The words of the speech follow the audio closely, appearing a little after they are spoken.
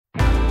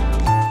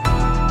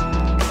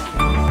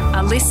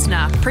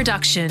listener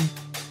production.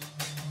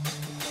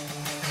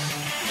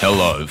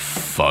 Hello,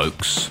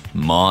 folks.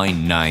 My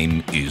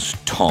name is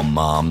Tom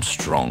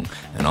Armstrong,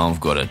 and I've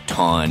got a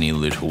tiny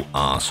little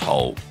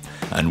asshole.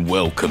 And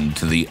welcome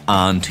to the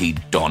Auntie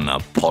Donna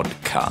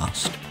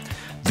podcast.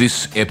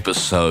 This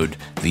episode,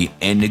 the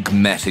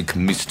enigmatic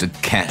Mr.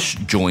 Cash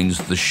joins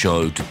the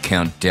show to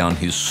count down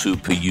his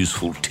super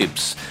useful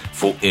tips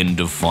for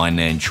end of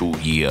financial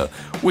year,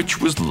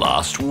 which was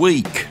last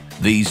week.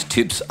 These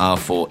tips are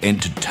for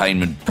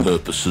entertainment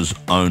purposes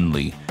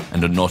only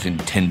and are not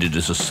intended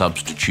as a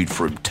substitute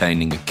for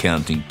obtaining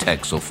accounting,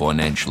 tax, or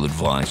financial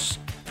advice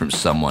from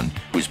someone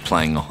who is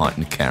playing a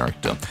heightened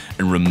character.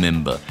 And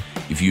remember,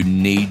 if you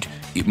need...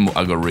 I've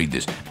got to read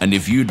this. And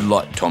if you'd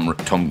like... Tom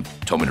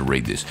told me to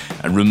read this.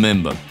 And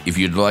remember, if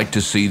you'd like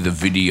to see the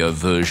video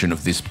version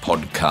of this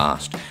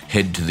podcast,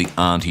 head to the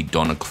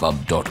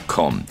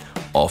AuntieDonnaClub.com.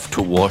 Off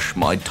to wash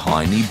my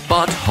tiny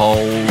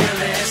butthole. You're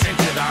listening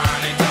to the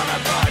Auntie Donna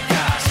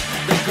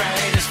podcast, the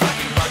greatest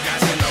fucking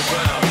podcast in the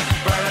world.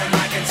 Brother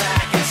Mike and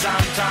Zach and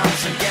sometimes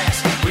some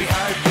guests. We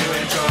hope you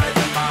enjoy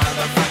the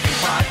motherfucking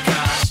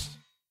podcast.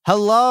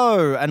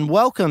 Hello and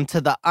welcome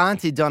to the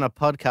Auntie Donna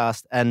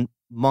podcast. And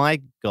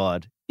my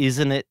God,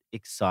 isn't it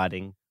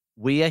exciting?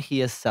 We are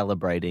here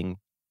celebrating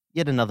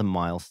yet another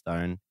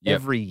milestone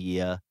every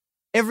year.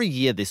 Every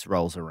year this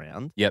rolls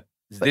around. Yep.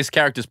 This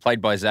character's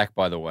played by Zach,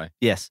 by the way.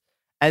 Yes.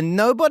 And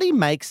nobody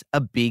makes a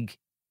big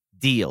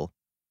deal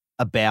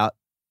about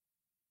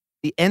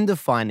the end of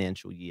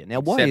financial year.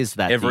 Now, why is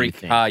that? Every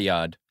car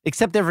yard.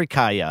 Except every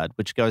car yard,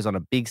 which goes on a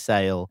big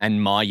sale.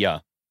 And Maya.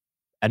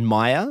 And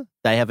Maya,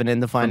 they have an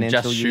end of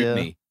financial Just year. Shoot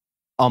Me.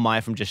 Oh,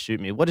 Maya from Just Shoot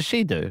Me. What does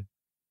she do?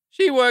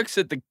 She works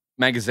at the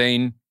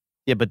magazine.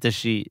 Yeah, but does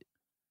she...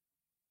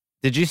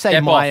 Did you say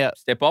Step Maya... off.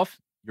 Step off.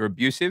 You're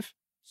abusive.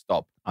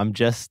 Stop.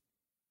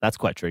 That's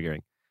quite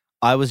triggering.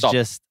 I was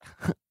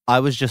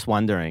just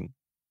wondering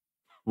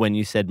when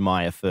you said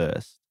Maya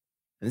first.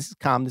 And this is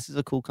calm. This is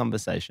a cool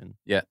conversation.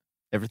 Yeah.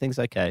 Everything's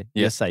okay.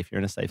 Yeah. You're safe. You're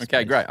in a safe space.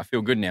 Okay, great. I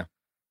feel good now.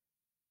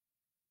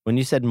 When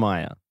you said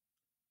Maya,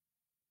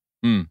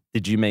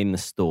 did you mean the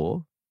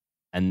store?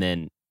 And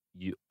then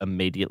you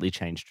immediately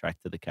changed track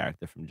to the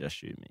character from Just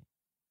Shoot Me?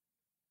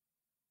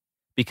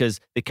 Because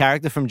the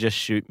character from Just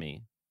Shoot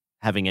Me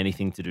having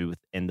anything to do with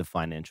end of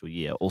financial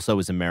year also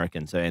is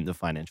American, so end of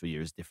financial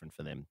year is different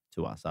for them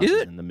to us. Ours is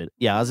is it? in the middle.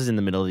 Yeah, ours is in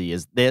the middle of the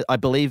years. I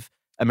believe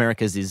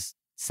America's is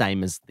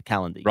same as the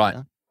calendar year. Right.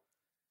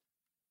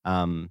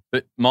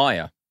 But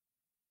Maya.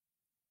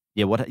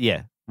 Yeah.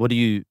 What do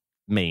you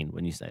mean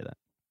when you say that?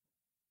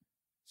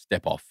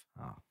 Step off.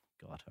 Oh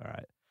God. All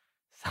right.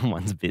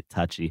 Someone's a bit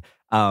touchy.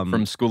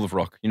 From School of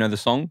Rock. You know the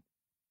song?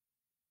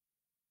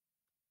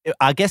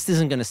 Our guest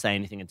isn't going to say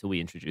anything until we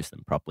introduce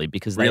them properly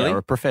because they Really? are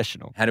a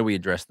professional. How do we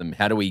address them?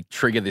 How do we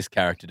trigger this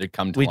character to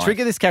come to life? We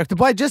trigger this character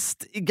by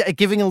just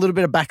giving a little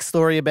bit of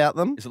backstory about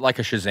them. Is it like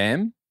a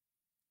Shazam?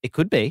 It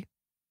could be.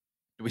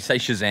 Do we say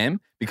Shazam?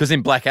 Because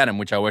in Black Adam,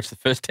 which I watched the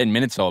first 10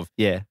 minutes of,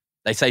 Yeah.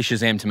 they say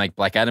Shazam to make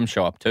Black Adam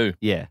show up too.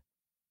 Yeah.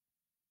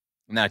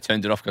 And then I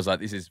turned it off because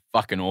this is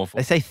fucking awful.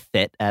 They say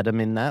Thet Adam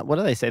in that. What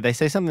do they say? They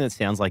say something that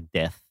sounds like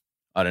death,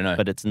 I don't know.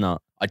 but it's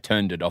not. I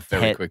turned it off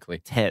very quickly.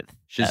 Teth.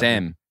 Shazam.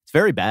 Adam. It's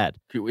very bad.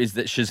 Is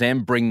that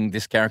Shazam bring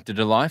this character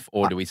to life,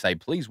 or do we say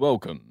please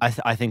welcome? I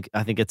think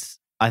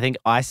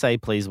I say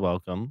please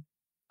welcome.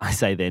 I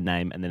say their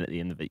name, and then at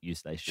the end of it, you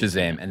say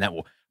Shazam, and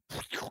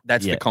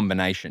that's the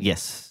combination.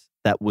 Yes,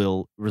 that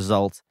will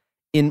result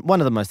in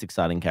one of the most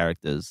exciting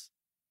characters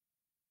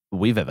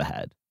we've ever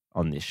had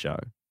on this show.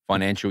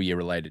 Financial year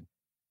related.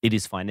 It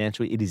is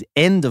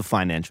end of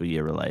financial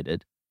year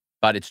related.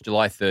 But it's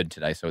July 3rd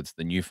today, so it's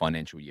the new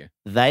financial year.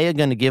 They are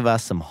going to give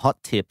us some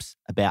hot tips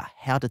about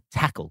how to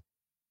tackle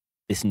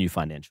this new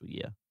financial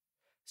year.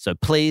 So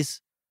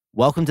please,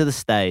 welcome to the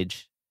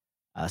stage,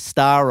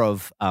 star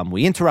of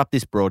We Interrupt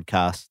This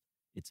Broadcast.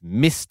 It's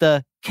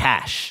Mr.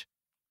 Cash.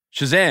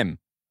 Shazam.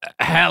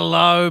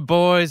 Hello,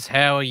 boys.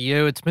 How are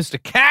you? It's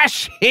Mr.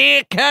 Cash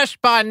here. Cash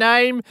by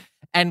name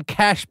and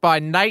Cash by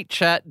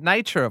nature.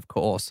 Nature, of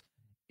course,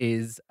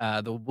 is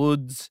the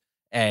woods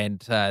and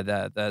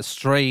the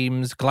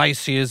streams.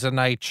 Glaciers are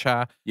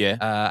nature.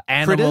 Yeah.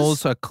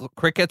 Animals are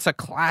cricket's a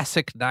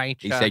classic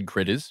nature. He said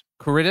critters.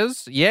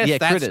 Critters? Yes, Yeah,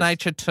 that's critters.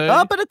 nature too.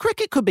 Oh, but a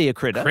cricket could be a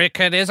critter.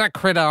 Cricket is a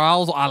critter.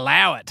 I'll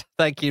allow it.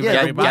 Thank you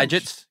very much.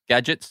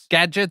 Gadgets.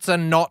 Gadgets are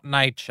not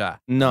nature.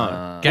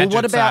 No. Gadgets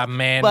what about, are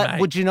man-made. But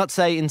would you not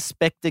say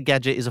Inspector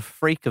Gadget is a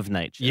freak of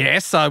nature?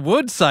 Yes, I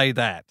would say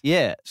that.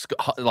 Yeah.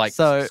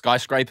 So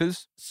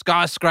skyscrapers.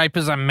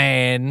 Skyscrapers are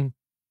man.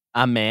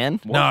 A man?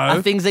 No.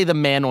 A thing's either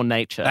man or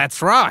nature.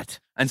 That's right.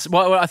 And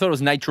I thought it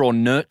was nature or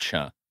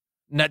nurture.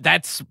 No,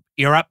 that's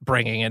your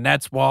upbringing, and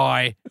that's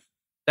why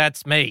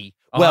that's me.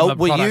 Well, I'm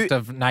a product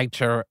of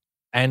nature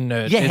and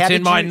nurture. Yeah, how it's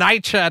in did my you-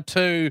 nature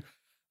to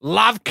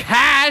love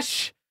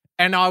cash,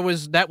 and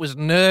that was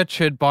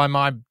nurtured by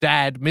my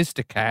dad,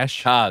 Mr.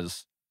 Cash.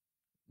 Cars.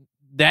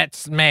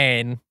 That's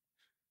man.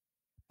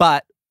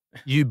 But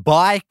you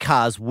buy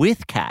cars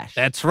with cash.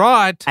 That's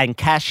right. And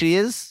cash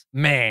is,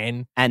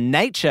 Man. and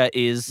nature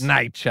is.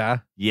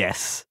 Nature.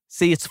 Yes.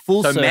 See, it's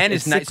full So circle. man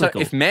It's is so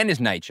cyclical. if man is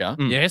nature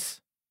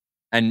Yes.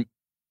 and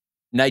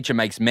nature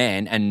makes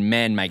man and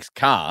man makes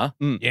car,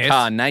 Yes.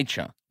 car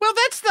nature. Well,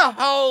 that's the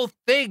whole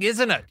thing,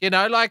 isn't it? You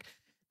know, like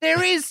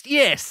there is,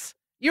 yes,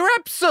 you're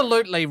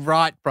absolutely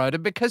right,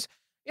 Broden, because,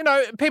 you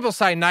know, people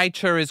say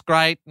nature is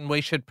great and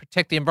we should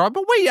protect the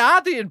environment. But we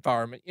are the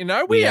environment, you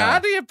know? We are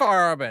the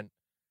environment.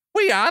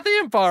 We are the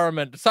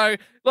environment. So,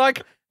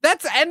 like,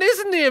 and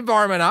isn't the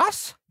environment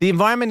us? The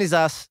environment is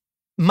us.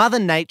 Mother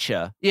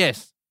Nature.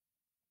 Yes.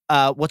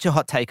 What's your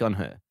hot take on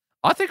her?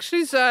 I think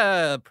she's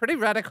pretty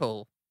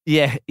radical.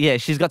 Yeah,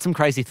 she's got some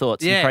crazy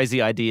thoughts, Yeah. some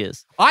crazy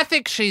ideas. I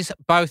think she's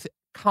both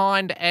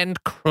kind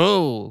and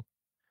cruel.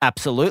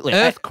 Absolutely.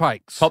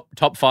 Earthquakes.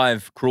 Top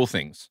 5 cruel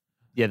things.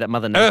 Yeah, that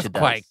Mother Nature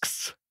does.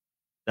 Earthquakes.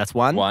 That's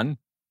one. One.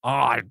 Oh,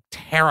 I'm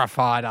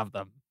terrified of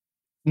them.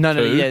 No,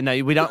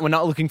 Two. we're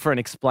not looking for an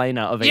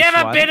explainer of You each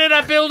ever one. been in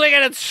a building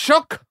and it's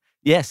shook?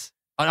 Yes.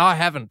 I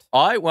haven't.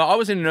 I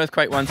was in an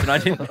earthquake once and I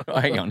didn't.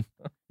 Hang on.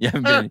 You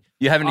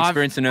haven't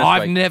experienced an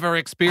earthquake. I've never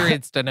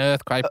experienced an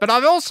earthquake, but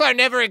I've also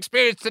never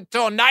experienced a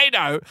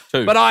tornado.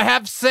 Two. But I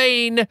have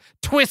seen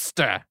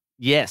Twister.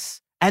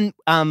 Yes. And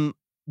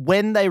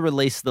when they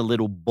release the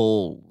little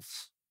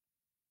balls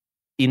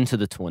into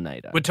the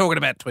tornado. We're talking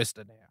about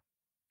Twister now.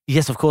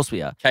 Yes, of course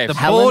we are. KFC. The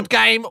Helen- board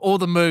game or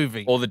the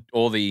movie? or the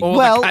Or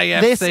Well, the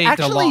KFC they're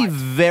actually delight.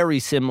 very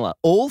similar.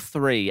 All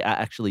three are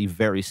actually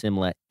very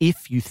similar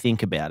if you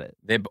think about it.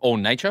 they're all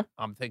nature.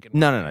 I'm thinking.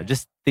 No.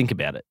 Just think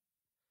about it.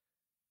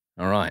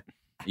 All right.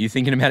 Are you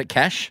thinking about it,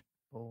 Cash?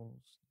 Balls,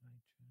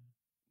 nature,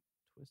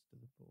 Twister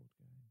the board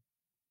game,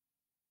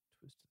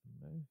 Twister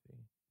the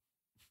movie,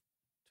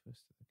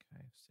 Twister the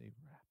KFC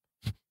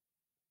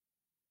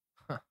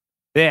wrap.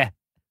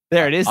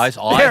 There it is.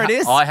 There it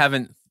is. I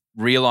haven't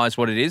realized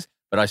what it is,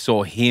 but I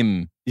saw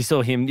him You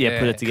saw him, put Yeah.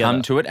 it together.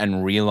 come to it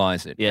and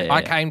realize it. Yeah.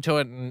 I came to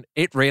it and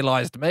it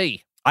realised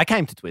me. I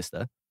came to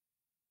Twister.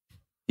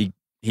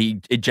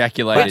 He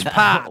ejaculated. Which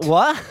part?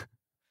 What?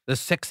 The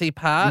sexy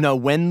part? No,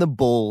 when the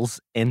balls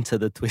enter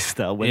the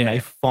Twister, when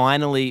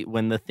Yeah.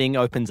 when the thing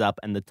opens up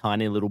and the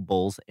tiny little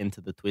balls enter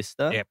the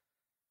Twister, Yep.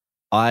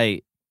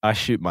 I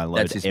shoot my load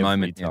That's his every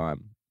moment, yeah.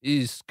 time.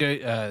 You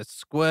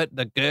squirt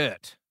the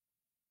girt.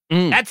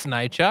 Mm. That's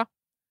nature.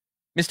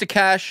 Mr.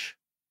 Cash,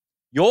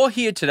 you're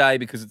here today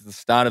because it's the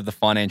start of the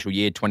financial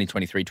year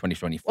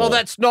 2023-2024. Well,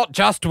 that's not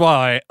just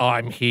why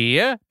I'm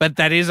here, but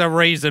that is a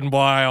reason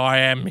why I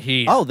am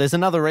here. Oh, there's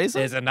another reason?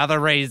 There's another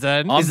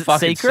reason. I'm Is it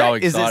fucking secret? so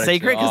Is it excited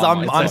secret? to- 'Cause oh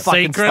I'm- my I'm It's God. a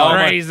fucking secret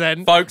stoked.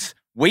 reason. Folks,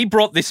 we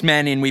brought this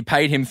man in. We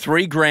paid him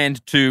 $3,000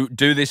 to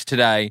do this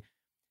today.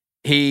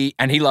 He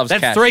loves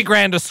That's cash.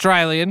 $3,000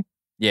 Australian.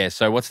 Yeah,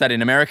 so what's that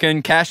in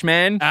American cash,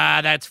 man?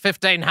 That's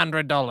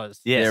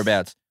 $1,500. Yes.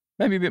 Thereabouts.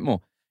 Maybe a bit more.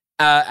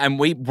 And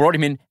we brought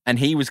him in, and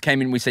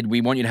came in. We said,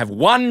 we want you to have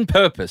one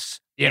purpose.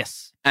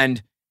 Yes.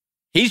 And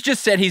he's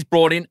just said he's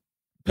brought in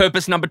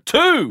purpose number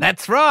 2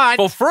 That's right.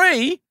 for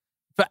free.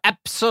 For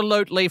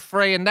absolutely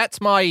free. And that's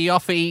my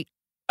EOFY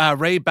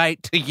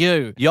rebate to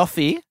you.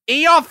 EOFY.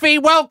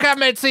 EOFY,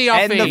 welcome. It's EOFY.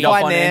 End the Your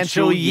financial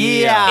financial year.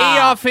 year.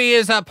 EOFY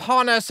is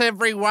upon us,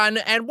 everyone.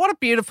 And what a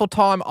beautiful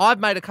time. I've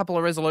made a couple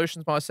of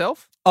resolutions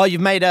myself. Oh,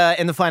 you've made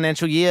in the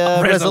financial year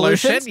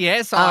resolutions?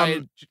 Yes,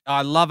 Um,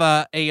 I love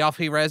a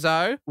EOFY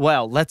reso.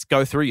 Well, let's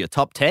go through your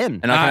top 10.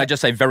 And can I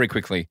just say very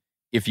quickly,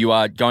 if you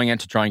are going out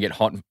to try and get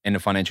hot in the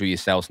financial year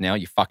sales now,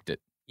 you fucked it.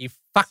 You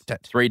fucked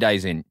it. 3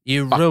 days in.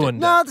 You Fucked it. ruined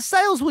it. No, the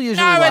sales will usually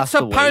No, last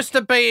it's a week. supposed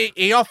to be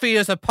EOFY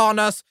is upon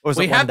us. Or is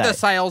We it one have day? the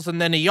sales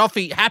and then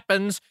EOFY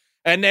happens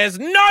and there's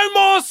no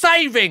more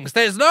savings.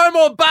 There's no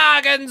more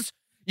bargains.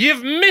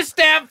 You've missed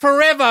out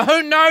forever.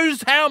 Who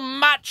knows how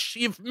much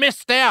you've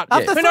missed out?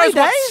 After Who 3 knows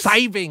what days?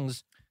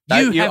 savings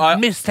That- you have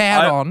missed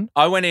out on?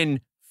 I went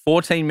in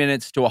 14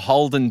 minutes to a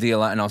Holden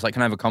dealer and I was like,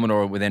 can I have a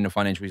Commodore within the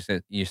financial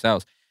year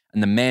sales?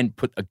 And the man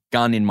put a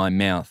gun in my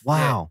mouth.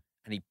 Wow.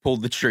 And he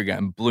pulled the trigger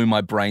and blew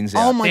my brains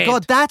out. Oh, my Dead.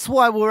 God. That's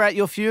why we're at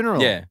your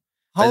funeral. Yeah.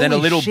 But then a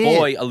Holy little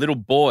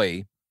shit.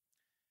 boy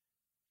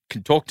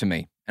could talk to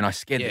me and I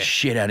scared Yeah. the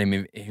shit out of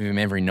him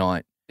every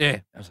night. Yeah.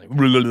 I was like,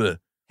 "Blah."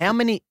 How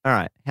many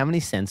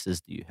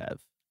sensors do you have?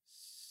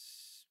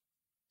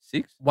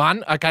 6?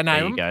 One. Okay, There name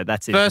you 'em. go.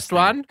 That's it. First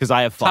one, Because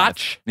I have 5.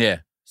 touch. Yeah.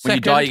 When Second,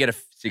 you die, you get a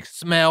 6.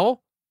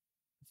 smell.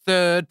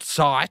 Third,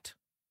 sight.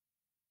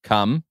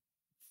 Come.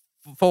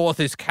 Fourth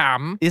is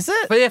cum. Is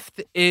it? Fifth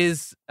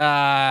is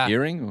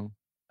Hearing?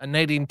 Or?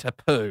 needing to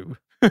poo.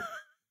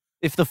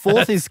 If the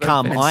 4th is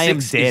come, And I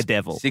am 6 is-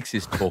 Daredevil. 6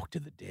 is talk to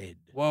the dead.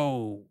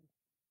 Whoa.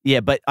 Yeah,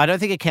 but I don't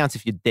think it counts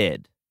if you're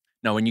dead.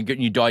 No, when you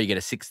die, you get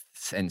a 6th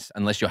sense,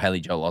 unless you're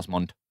Haley Joel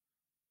Osment.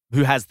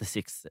 Who has the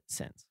 6th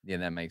sense? Yeah,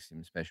 that makes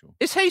him special.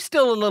 Is he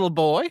still a little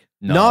boy?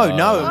 No. We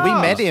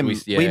Ah. met him.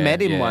 Yeah, we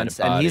met him yeah, at a once,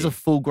 and he's a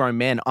party. full-grown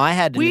man. I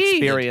had an Weird.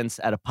 experience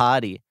at a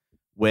party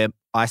where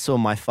I saw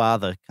my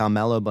father,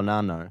 Carmelo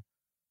Bonanno,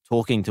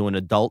 talking to an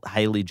adult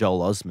Haley Joel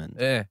Osment.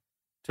 Yeah.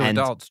 Two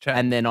adults chat.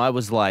 And then I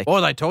was like, What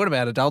are they talking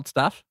about? Adult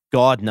stuff?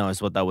 God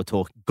knows what they were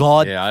talking.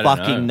 God Yeah, I don't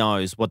fucking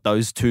knows what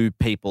those two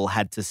people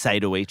had to say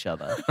to each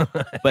other.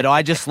 But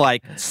I just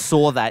like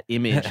saw that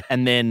image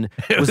and then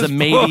I was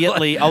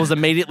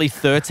immediately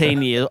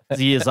 13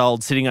 years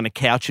old sitting on a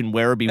couch in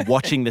Werribee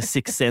watching The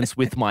Sixth Sense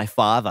with my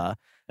father.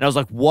 And I was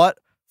like, what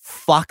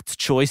fucked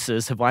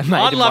choices have I made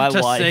I'd in my love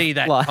to life? see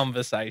that Like,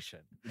 conversation.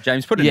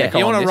 James, put an Yeah. echo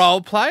You on want this. to role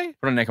play?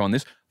 Put an echo on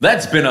this.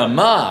 That's been a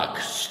Mark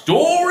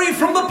story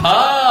from the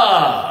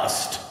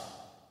past.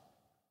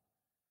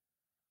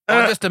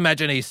 I just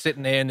imagine he's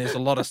sitting there and there's a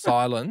lot of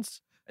silence,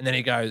 and then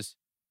he goes,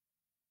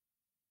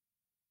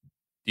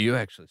 "Do you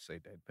actually see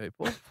dead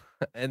people?"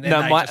 And then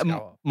no, they my, just go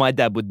off. my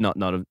dad would not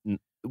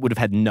have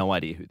had no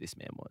idea who this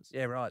man was.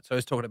 Yeah, right. So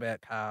he's talking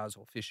about cars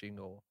or fishing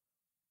or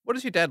what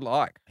does your dad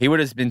like? He would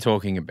have been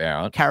talking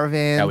about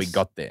Caravans. how he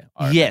got there.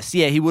 I reckon. Yes,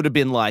 yeah, he would have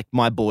been like,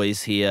 my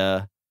boys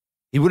here.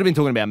 He would have been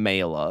talking about me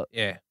a lot.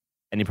 Yeah,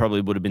 And he probably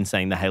would have been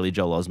saying to Haley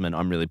Joel Osment,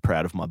 I'm really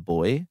proud of my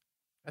boy.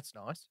 that's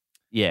nice.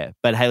 Yeah,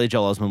 but Haley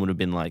Joel Osment would have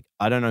been like,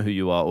 I don't know who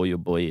you are or your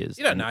boy is.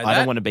 You don't And know I that.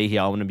 don't want to be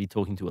here. I want to be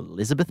talking to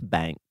Elizabeth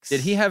Banks. Did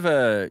he have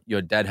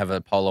your dad have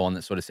a polo on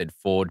that sort of said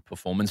Ford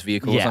Performance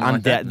Vehicle or Yeah, something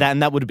like that?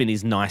 and that would have been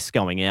his nice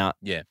going out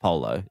Yeah.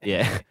 polo.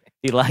 Yeah,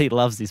 he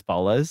loves his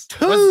polos.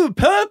 Two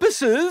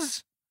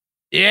purposes.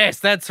 Yes,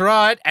 that's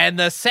right. And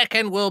the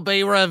second will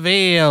be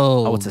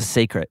revealed. Oh, it's a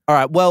secret. All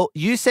right. Well,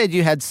 you said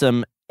you had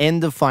some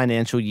end of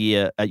financial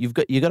year. You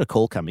got a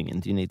call coming in.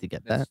 Do you need to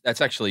get that?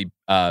 That's actually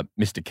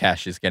Mr.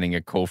 Cash is getting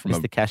a call from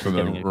Mr. Cash is from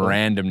getting a call.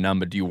 random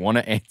number. Do you want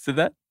to answer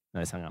that?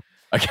 No, he's hung up.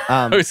 Okay.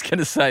 Um, I was going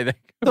to say that.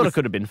 Thought it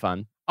could have been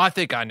fun. I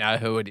think I know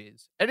who it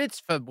is, and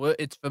it's for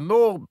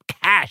more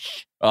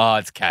cash. Oh,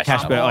 it's Cash.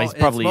 Cash, number. but he's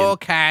probably it's more in.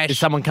 cash. Is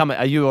someone coming?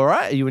 Are you all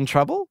right? Are you in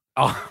trouble?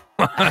 Oh,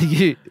 Are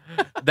you?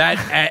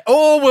 that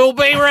all will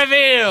be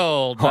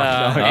revealed. Oh,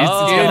 no. It's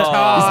Oh. due He's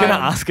time. going to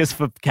ask us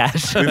for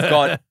cash.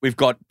 We've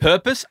got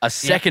purpose, a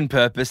second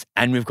purpose,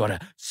 and we've got a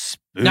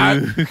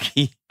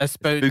spooky, a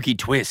spook. spooky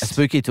twist A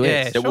spooky twist.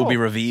 Yeah. that will be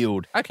sure.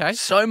 revealed. Okay.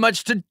 So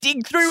much to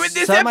dig through in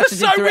this So much to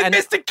dig episode through, with and-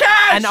 Mr.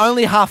 Cash. And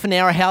only half an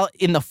hour. How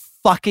in the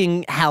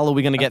fucking hell are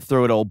we going to get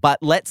through it all? But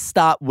let's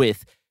start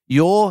with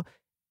your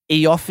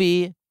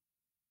EOFY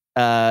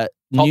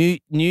New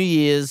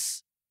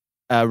Year's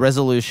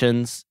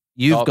resolutions.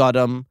 You've Top. got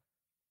them.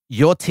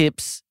 Your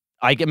tips.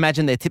 I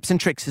imagine they're tips and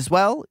tricks as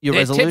well. Your There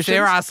are resolutions. tips,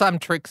 there are some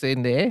tricks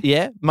in there.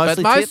 Yeah,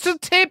 mostly but most tips.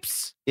 of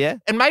tips. Yeah.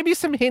 And maybe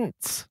some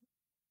hints.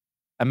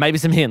 And maybe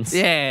some hints.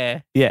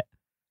 Yeah. Yeah.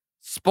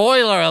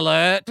 Spoiler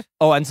alert.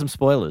 Oh, and some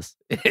spoilers.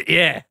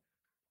 Yeah.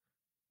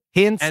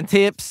 Hints, And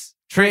tips,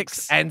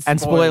 tricks, and and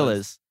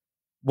spoilers.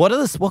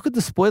 spoilers. What could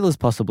the spoilers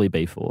possibly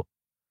be for?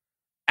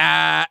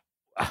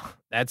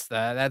 That's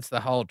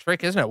the whole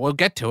trick, isn't it? We'll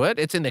get to it.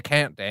 It's in the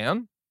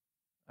countdown.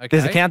 Okay.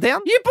 There's a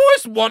countdown? You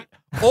boys want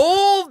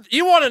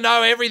you want to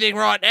know everything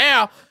right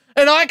now.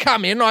 And I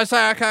come in, I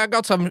say, okay, I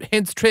got some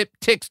hints,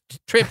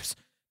 tips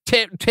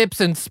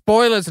and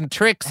spoilers and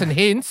tricks and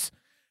hints.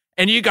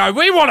 And you go,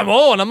 we want them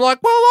all. And I'm like,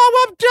 well,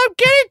 I'm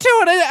getting to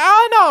it,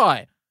 aren't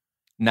I?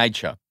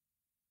 Nature.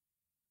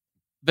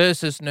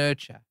 Versus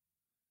nurture.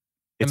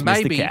 It's And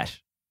maybe, Mr.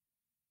 Cash.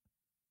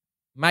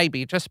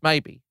 maybe, just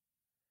maybe,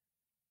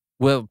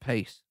 world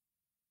peace.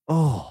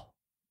 Oh,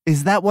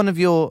 is that one of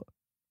your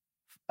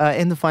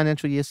end of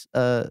financial year's,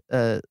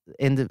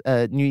 end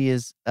of New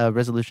Year's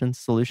resolutions,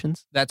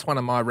 solutions? That's one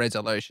of my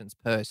resolutions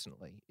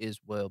personally is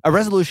world A peace.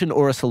 resolution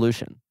or a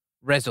solution?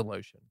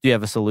 Resolution. Do you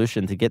have a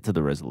solution to get to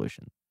the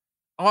resolution?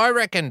 I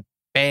reckon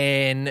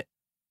ban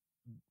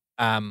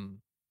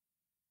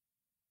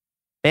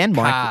Ban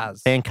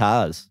Cars. Ban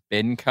cars.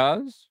 Ben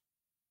Cars?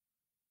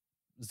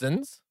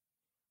 zins.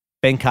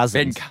 Ben Cousins.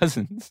 Ben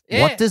Cousins.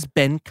 Yeah. What does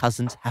Ben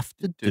Cousins have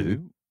to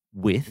do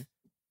with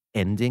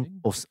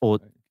ending or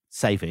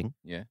saving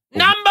Yeah.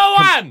 Number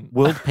one.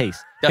 world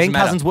peace? Doesn't Ben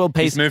matter. Cousins world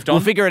peace. He's moved We'll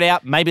on. figure it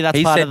out. Maybe that's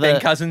He part said of the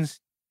Ben Cousins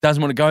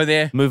doesn't want to go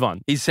there. move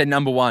on. He said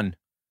number one.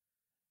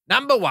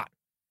 Number one.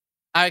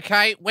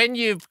 Okay, when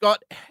you've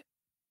got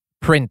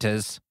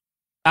printers.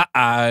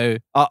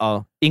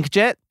 Uh-oh.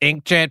 Inkjet.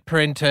 Inkjet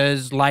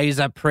printers,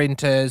 laser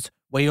printers.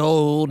 We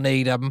all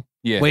need them.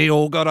 Yeah. We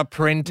all got to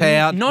print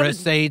out not-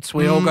 receipts.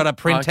 We all got to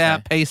print okay.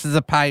 out pieces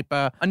of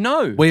paper. I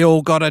know. We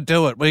all got to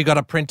do it. We got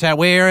to print out.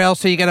 Where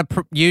else are you going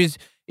to use?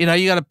 You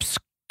got to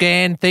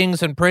scan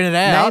things and print it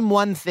out. Name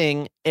one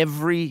thing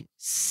every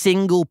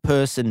single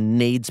person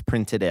needs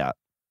printed out.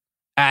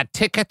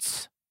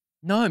 Tickets,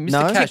 No, Mr.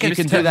 No, Cash. you Mr.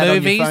 can to do that on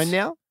movies. your phone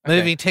now. Okay.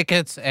 movie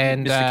tickets,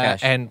 and Mr.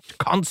 Cash. and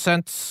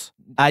concerts.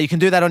 You can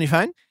do that on your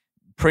phone.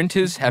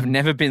 Printers have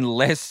never been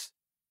less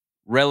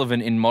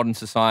relevant in modern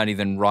society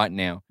than right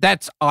now.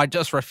 I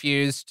just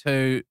refuse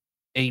to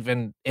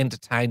even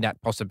entertain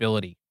that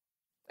possibility.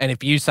 And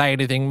if you say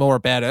anything more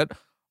about it,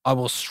 I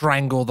will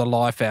strangle the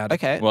life out of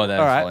Okay. Well, that's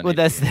all all I right. need Well,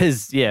 to hear.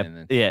 there's yeah, And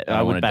then yeah. I don't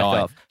would wanna back die.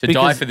 off To die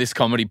Because- for this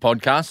comedy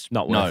podcast?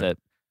 Not no. worth it.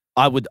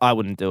 I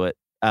wouldn't do it.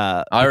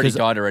 I already because-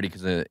 died already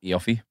because of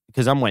EOFY.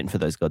 because I'm waiting for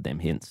those goddamn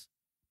hints.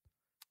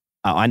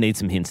 I need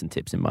some hints and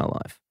tips in my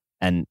life,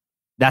 and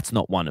that's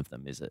not one of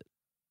them, is it?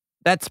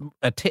 That's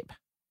a tip.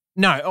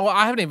 No,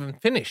 I haven't even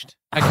finished.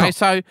 Okay,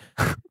 so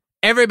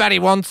everybody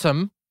wants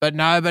them, but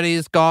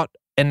nobody's got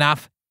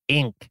enough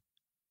ink.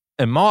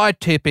 And my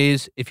tip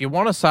is, if you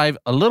want to save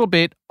a little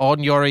bit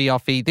on your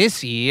EOFY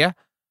this year,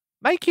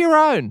 make your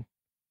own.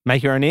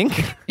 Make your own ink?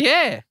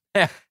 Yeah.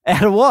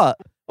 Out of what?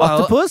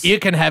 Well, Octopus? You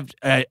can have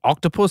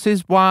octopus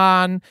is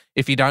one.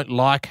 If you don't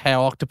like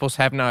how octopus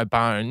have no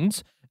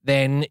bones,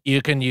 then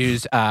you can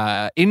use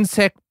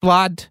insect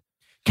blood.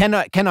 Can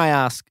I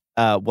ask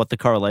what the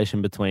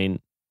correlation between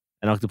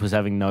an octopus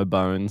having no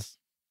bones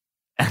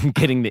and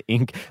getting the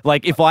ink?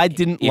 Like, if I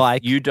didn't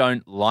If you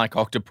don't like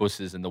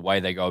octopuses and the way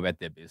they go about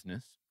their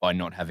business by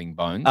not having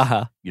bones,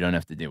 you don't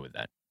have to deal with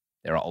that.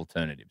 There are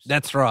alternatives.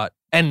 That's right.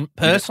 And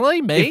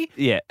personally, me,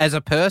 as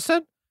a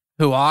person,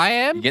 who I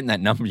am, You're getting that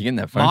number, you're getting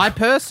that phone. my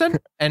person,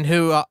 and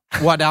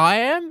what I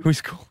am, Who's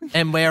calling?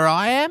 and where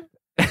I am,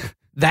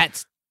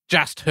 that's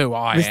just who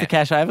I am. Mr.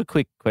 Cash, I have a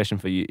quick question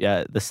for you.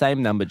 The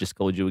same number just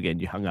called you again.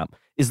 You hung up.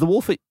 Is the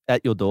wolf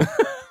at your door?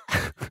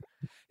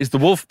 Is the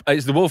wolf? You're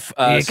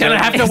going to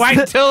have to wait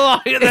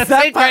until the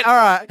secret. All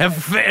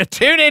right.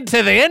 Tune in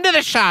to the end of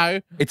the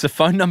show. It's a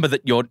phone number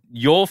that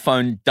your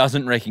phone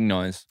doesn't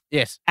recognize.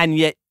 Yes. And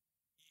yet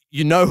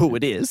you know who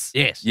it is.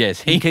 Yes.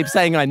 Yes, He keeps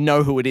saying, I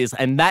know who it is.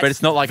 And that's But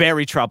it's not like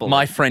very troubling.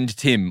 my friend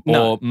Tim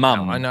No. or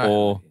Mum I know.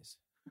 or, who it is.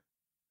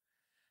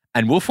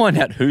 and we'll find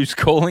out who's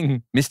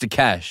calling Mr.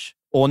 Cash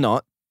or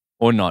not.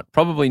 or not.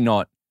 Probably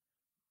not.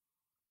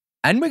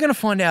 And we're going to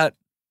find out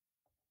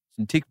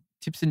some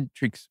tips and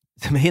tricks.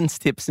 Some hints,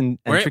 tips, and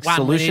We're at trick one.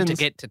 We solutions. need to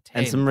get to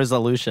 10. and some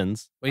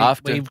resolutions.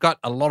 We've got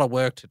a lot of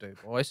work to do,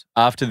 boys.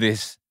 After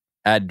this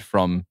ad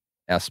from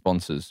our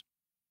sponsors.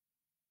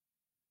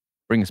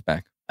 Bring us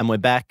back. And we're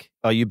back.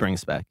 Oh, you bring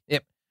us back.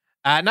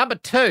 Number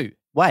 2.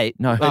 Wait.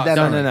 No. Wait,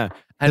 no.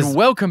 And Does-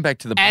 welcome back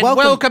to the And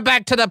welcome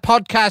back to the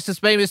podcast.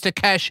 It's me, Mr.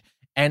 Cash,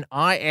 and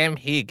I am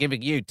here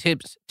giving you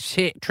tips,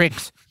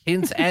 tricks,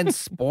 hints, and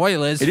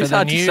spoilers It for is the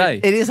hard to new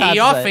say. It is hard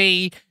to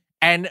say. EOFY.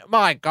 And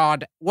my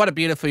God, what a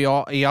beautiful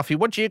EOFY.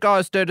 What do you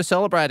guys do to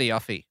celebrate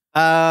EOFY?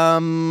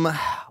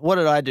 What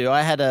did I do?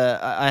 I had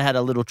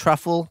a little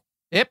truffle.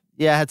 Yep.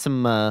 Yeah, I had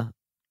some.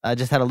 I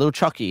just had a little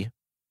chocky,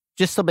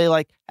 just to be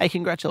like, hey, A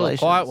congratulations.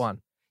 quiet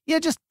one. Yeah,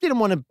 just didn't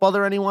want to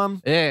bother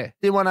anyone. Yeah.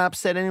 Didn't want to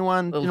upset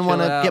anyone. Little Didn't want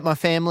chill to out. get my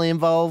family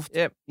involved.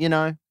 Yep. You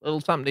know, Little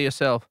something to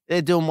yourself.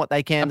 they're doing what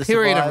they can A to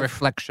period survive. of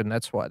reflection.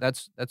 That's why.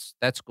 That's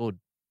good.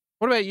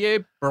 What about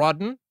you,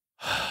 Brodden?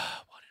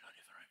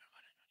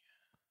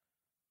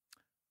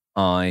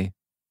 I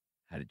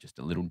had just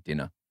a little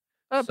dinner.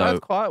 Oh, So-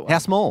 both quiet ones. How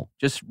small?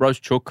 Just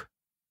roast chook.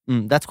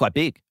 That's quite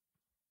big.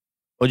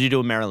 What did you do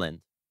in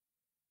Maryland?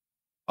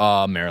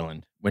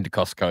 Maryland. Went to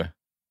Costco.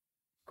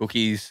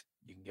 Cookies.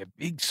 You can get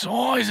big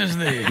sizes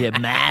there. Yeah,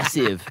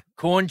 massive.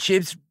 Corn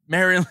chips,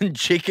 Maryland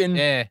chicken,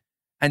 Yeah.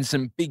 and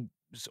some big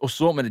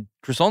assortment of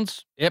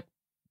croissants. Yep.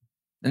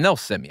 And they'll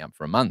set me up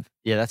for a month.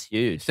 Yeah, that's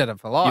huge. Set up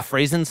for You life.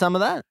 freezing some of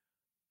that?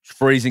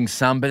 Freezing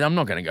some, but I'm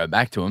not going to go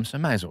back to them, so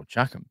I may as well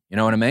chuck them. You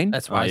know what I mean?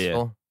 That's Oh, yeah.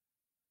 wasteful.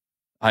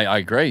 I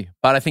agree.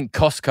 But I think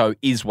Costco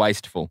is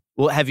wasteful.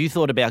 Well, have you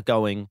thought about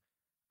going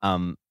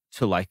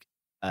to like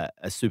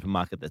a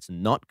supermarket that's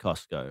not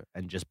Costco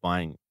and just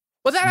buying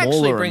Well, that actually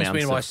smaller brings me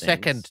to amounts my of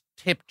second things?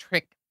 tip,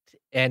 trick,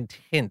 and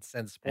hints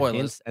and and spoilers.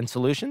 hints and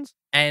solutions?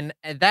 And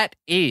that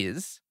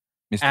is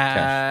Mr.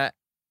 Cash.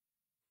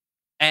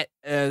 at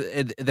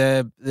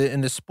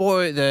in the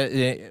spoil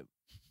the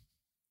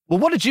Well,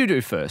 what did you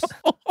do first?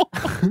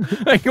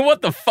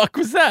 What the fuck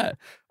was that?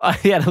 I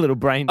had a little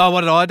brain. oh,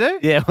 what did I do?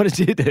 Yeah, what did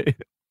you do?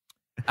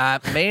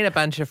 Me and a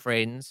bunch of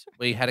friends,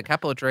 we had a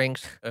couple of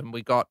drinks and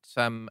we got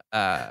some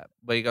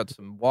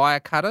wire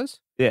cutters.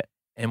 Yeah.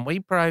 And we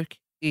broke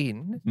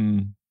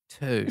in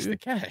to. Mr.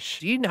 Cash.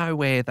 Do you know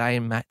where they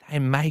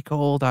make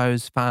all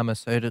those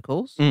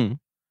pharmaceuticals? Mm.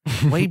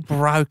 We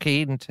broke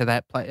into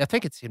that place. I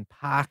think it's in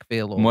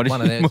Parkville or What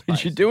one of those. what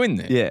did you places. do in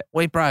there? Yeah.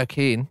 We broke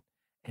in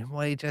and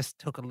we just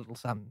took a little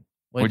something.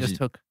 We What'd just you-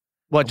 took.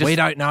 What? Just we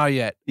don't know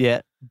yet.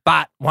 yeah.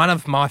 But one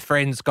of my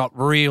friends got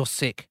real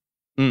sick.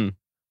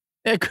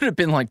 It could have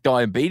been like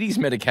diabetes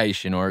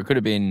medication, or it could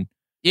have been.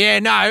 Yeah,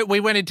 no, we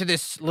went into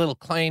this little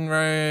clean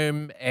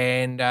room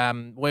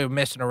and we were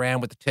messing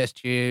around with the test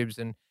tubes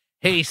and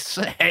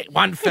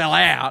one fell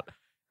out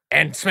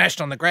and smashed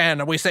on the ground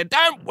and we said,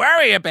 don't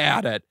worry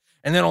about it.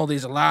 And then all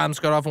these alarms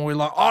got off and we were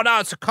like, oh no,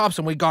 it's the cops,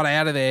 and we got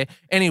out of there.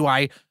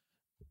 Anyway,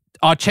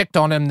 I checked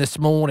on him this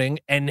morning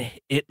and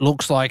it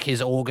looks like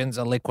his organs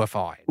are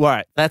liquefied.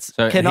 Right. That's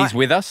So can he's I,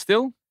 with us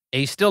still?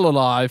 He's still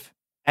alive.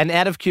 and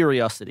out of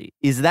curiosity,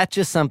 is that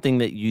just something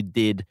that you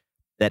did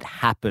that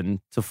happened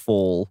to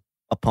fall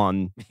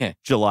upon Yeah.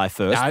 July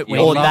 1st? No, we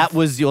or love- that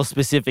was your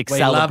specific We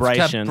love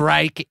celebration? to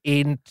break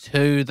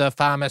into the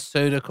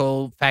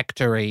pharmaceutical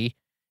factory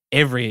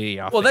every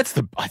year. Well, that's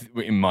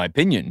in my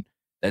opinion,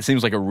 that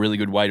seems like a really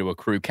good way to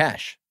accrue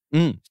cash.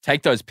 Mm.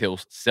 Take those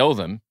pills, sell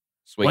them,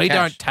 sweet we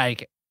cash. don't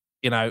take,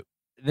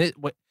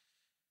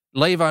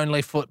 leave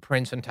only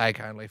footprints and take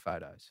only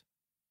photos.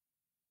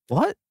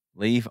 What?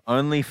 Leave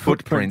only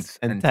footprints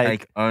and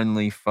take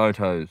only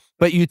photos.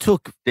 But you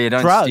took Yeah,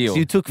 don't drugs. steal.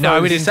 You took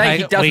No, we photos. didn't say take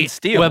he it. doesn't we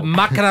steal. We're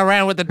mucking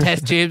around with the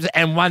test tubes,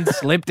 and one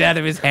slipped out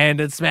of his hand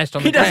and smashed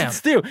on He the doesn't ground.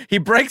 steal. He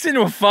breaks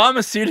into a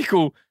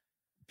pharmaceutical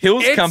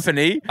pills It's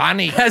company,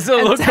 funny. has a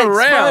And look takes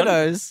around.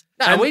 photos.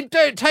 No, we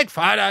do take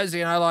photos.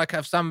 You know, like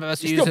if some of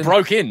us He still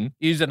broke in.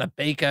 using a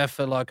beaker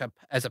for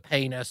as a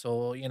penis,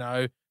 or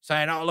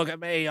saying, "Oh, look at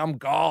me, I'm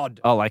God.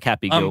 Oh, like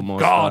Happy I'm Gilmore.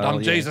 God. style,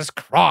 I'm yeah. Jesus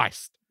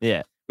Christ."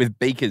 Yeah. With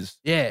beakers.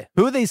 Yeah.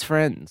 Who are these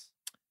friends?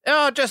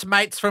 Oh, just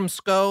mates from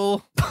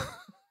school.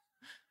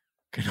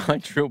 Can I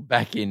drill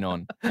back in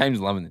on James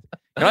loving this?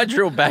 Can I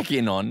drill back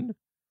in on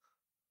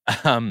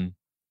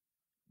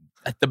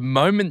at the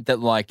moment that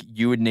like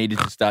you had needed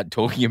to start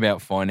talking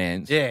about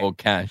finance or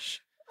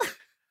cash,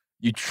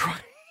 you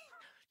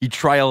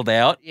trailed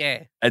out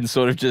Yeah. and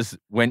sort of just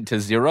went to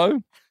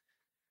zero.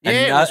 Yeah, and,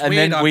 it was and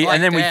weird. then we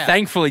blacked out.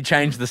 thankfully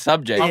changed the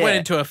subject. I went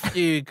into a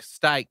fugue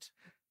state.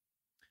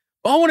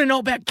 I want to know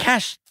about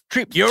cash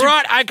trips. You're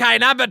right. Okay,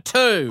 number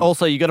 2.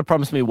 Also, you got to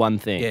promise me one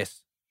thing.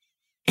 Yes.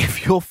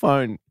 If your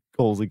phone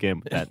calls again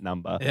with that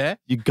number, Yeah.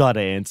 you got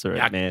to answer it,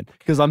 Yeah. man.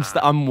 Because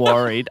I'm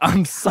worried.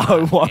 I'm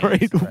so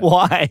worried. answer it.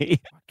 Why? I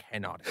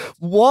cannot.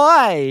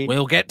 Why?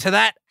 We'll get to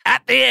that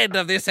at the end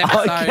of this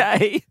episode.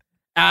 Okay.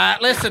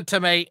 Listen to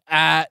me.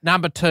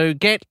 Number 2,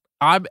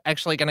 I'm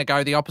actually going to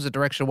go the opposite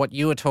direction of what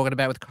you were talking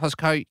about with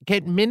Costco.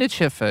 Get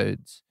miniature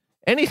foods.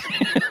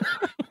 Anything.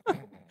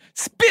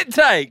 Spit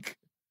take.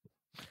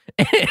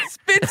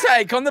 Spit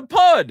take on the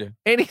pod.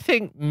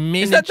 Anything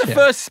miniature. Is that the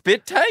first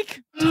spit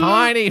take?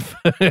 Tiny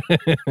food.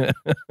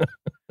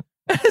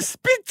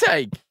 Spit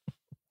take.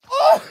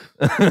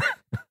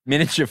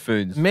 Miniature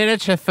foods.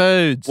 Miniature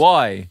foods.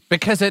 Why?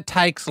 Because it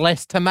takes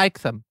less to make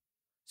them.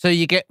 So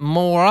you get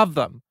more of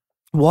them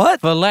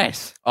What? for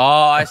less. Oh,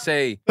 I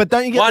see. But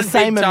don't you get One the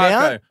same big taco.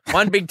 amount?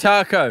 One big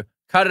taco.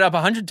 Cut it up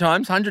 100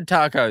 times, 100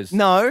 tacos.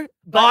 No.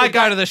 I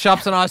go to the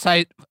shops and I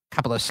say, a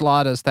couple of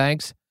sliders,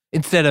 thanks.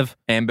 Instead of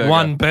Hamburger.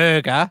 one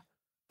burger,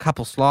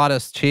 couple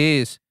sliders,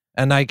 cheers.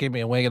 And they give me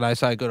a wing and they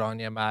say, good on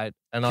you, mate.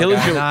 And I go,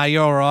 Kilojoule. nah,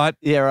 you're all right.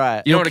 Yeah,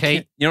 right. You know, what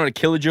Okay. you know what a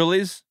kilojoule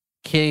is?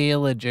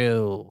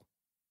 Kilojoule.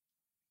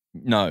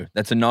 No.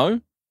 That's a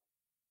no?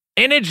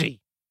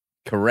 Energy.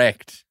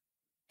 Correct.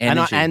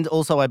 Energy. And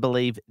also, I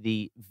believe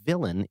the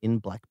villain in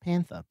Black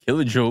Panther.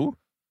 Kilojoule?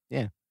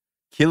 Yeah.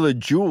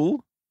 Kilojoule?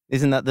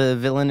 Isn't that the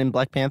villain in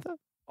Black Panther?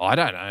 I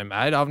don't know,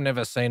 mate. I've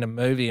never seen a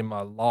movie in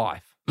my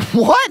life.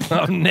 What?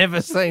 I've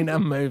never seen a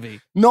movie.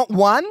 Not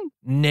one?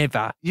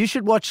 Never. You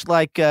should watch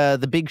like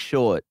The Big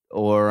Short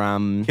or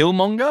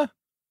Killmonger?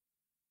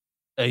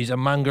 He's a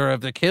monger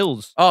of the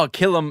kills. Oh,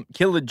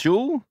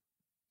 kilojoule?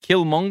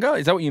 Killmonger?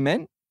 Is that what you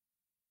meant?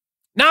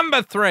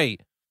 Number 3.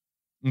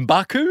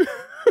 Mbaku?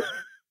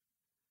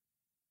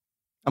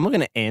 I'm not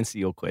going to answer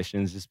your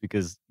questions just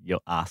because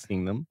you're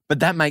asking them. But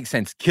that makes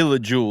sense.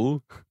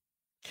 Kilojoule,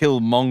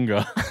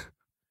 Killmonger.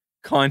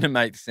 Kind of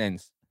makes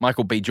sense.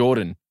 Michael B.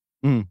 Jordan.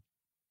 Mm.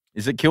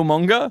 Is it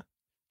Killmonger?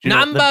 Do you know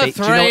what the Number B-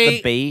 Do you know what 3,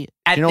 the B?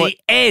 At do you know the what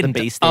end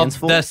the B stands of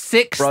for? the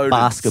 6th Rodent.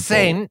 Basketball.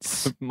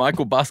 sense,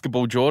 Michael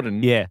Basketball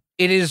Jordan. Yeah.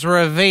 it is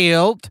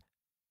revealed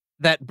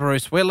that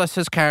Bruce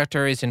Willis's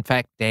character is in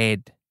fact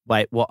dead.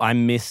 Wait, what? I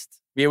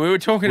missed. Yeah, we were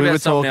talking We about were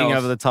something talking else.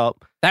 over the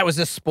top. That was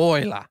a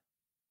spoiler.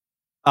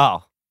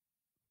 Oh,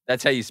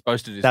 That's how you're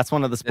supposed to do. that's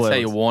one of the That's how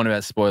spoilers. you warn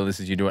about spoilers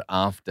is you do it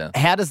after.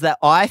 How does that?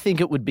 I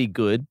think it would be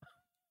good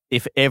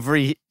if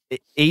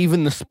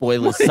even the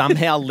spoilers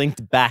somehow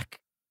linked back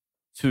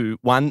to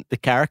one, the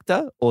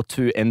character, or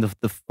two, end of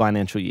the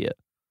financial year.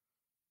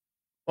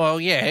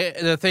 Well, yeah,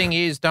 the thing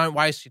is, don't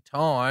waste your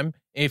time.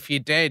 If you're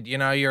dead,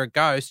 you're a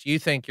ghost, you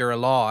think you're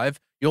alive,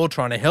 you're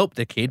trying to help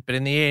the kid, but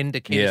in the end,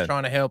 the kid Yeah. is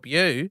trying to help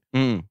you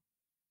Mm.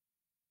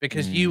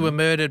 because you were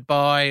murdered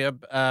by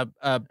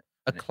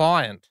a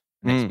client,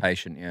 Next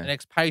patient, yeah. an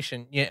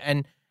ex-patient. Yeah,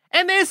 and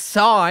there's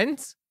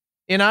signs,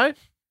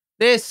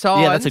 there's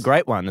signs. Yeah, that's a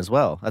great one as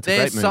well. That's a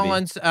There's great movie.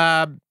 signs,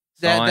 that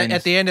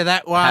at the end of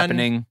that one,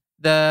 Happening.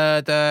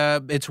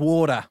 it's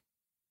water.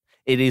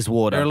 It is They're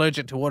water.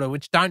 allergic to water,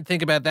 which don't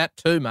think about that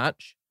too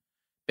much,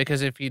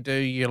 because if you do,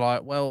 you're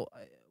like, well,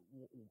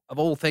 of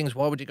all things,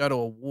 why would you go to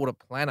a water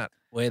planet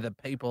where the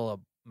people are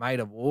made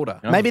of water?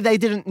 No. Maybe they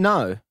didn't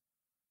know.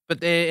 But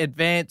they're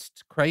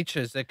advanced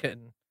creatures that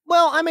can.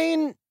 Well, I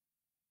mean,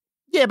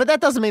 yeah, but that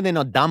doesn't mean they're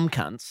not dumb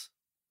cunts.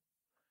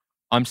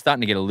 I'm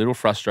starting to get a little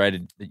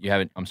frustrated that you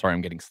haven't. I'm sorry,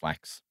 I'm getting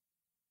slacks.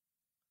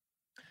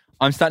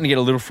 I'm starting to get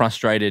a little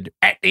frustrated.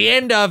 At the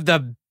end of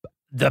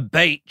the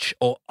beach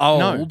or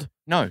old,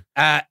 No.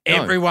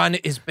 everyone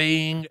is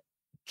being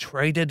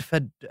treated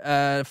for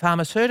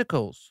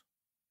pharmaceuticals.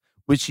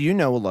 Which you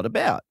know a lot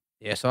about.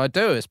 Yes, I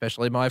do,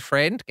 especially my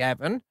friend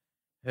Gavin,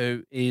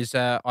 who is.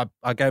 I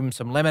gave him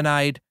some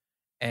lemonade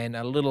and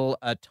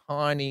a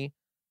tiny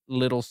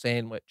little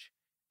sandwich,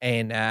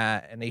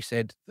 and he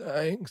said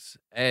thanks,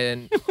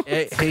 and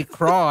he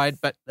cried,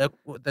 but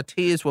the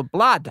tears were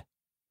blood.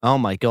 Oh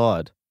my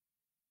God.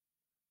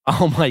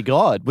 Oh my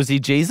God. Was he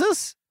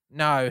Jesus?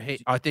 No,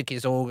 I think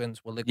his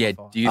organs were Yeah.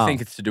 liquefied. Do you Oh.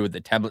 think it's to do with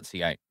the tablets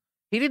he ate?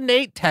 He didn't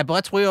eat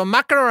tablets. We were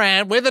mucking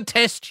around with a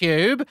test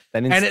tube, They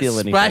didn't and it steal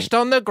anything. splashed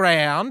on the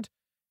ground.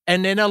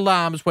 And then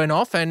alarms went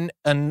off, and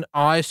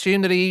I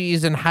assume that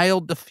he's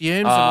inhaled the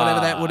fumes or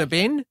whatever that would have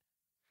been.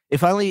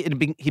 If only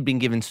he'd been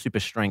given super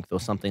strength or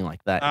something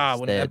like that.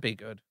 Wouldn't that instead. be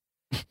good?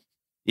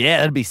 Yeah,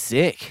 that'd be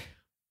sick.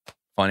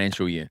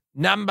 Financial year.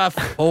 Number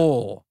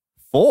 4.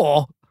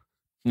 4?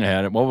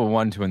 Yeah. What were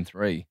 1, 2, and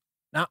 3?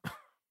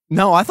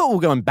 No, I thought we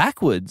were going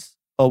backwards.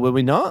 Or were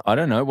we not? I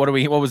don't know. What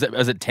was it?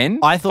 Was it 10?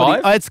 I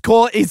thought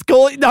 5? he's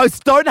calling. No,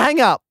 don't hang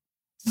up.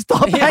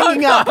 Stop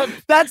hanging up.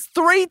 That's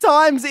 3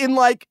 times in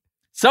like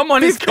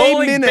Someone is 15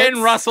 calling minutes.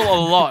 Ben Russell a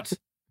lot.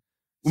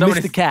 Someone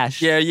Mr. is-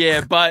 Cash.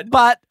 Yeah, but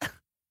But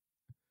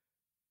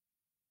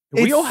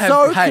we it's all have.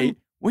 so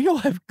we all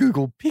have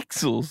Google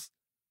Pixels.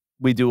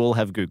 we do all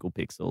have Google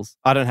Pixels.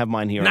 I don't have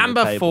mine here. on the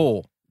Number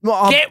table. 4.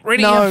 Well, Get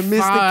rid no, of your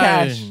Mr.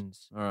 Cash.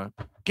 phones. All right.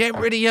 Get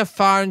rid of your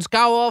phones.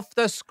 Go off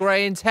the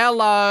screens.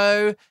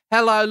 Hello.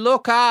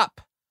 Look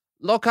up.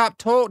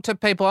 Talk to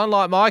people.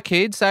 Unlike my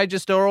kids, they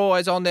just are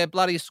always on their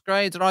bloody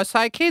screens. And I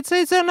say, kids,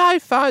 there's no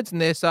phones. And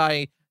they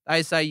say,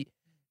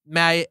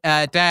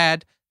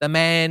 Dad, the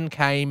man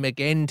came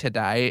again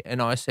today.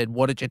 And I said,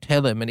 what did you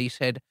tell him? And he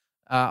said,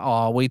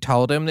 we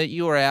told him that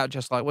you were out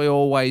just like we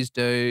always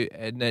do,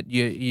 and that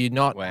you're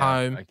not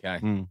home.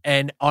 Okay.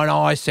 And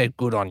I said,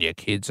 good on you,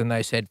 kids. And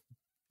they said,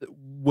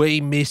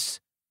 we miss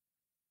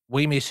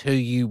who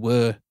you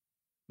were,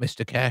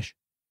 Mr. Cash.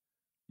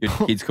 Your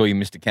kids call you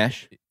Mr.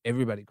 Cash?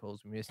 Everybody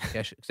calls me Mr.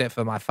 Cash, except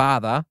for my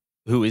father,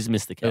 Who is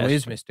Mr. Cash? who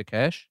is Mr.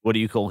 Cash. What do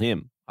you call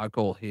him? I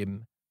call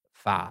him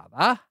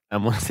father,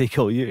 And what does he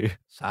call you?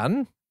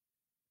 son.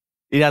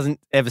 He doesn't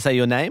ever say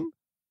your name?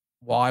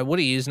 Why would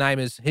he? His name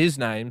is his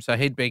name, so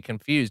he'd be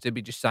confused. He'd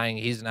be just saying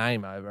his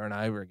name over and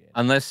over again.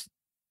 Unless,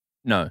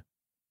 no.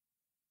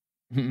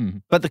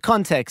 Mm-mm. But the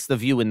context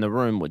of you in the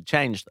room would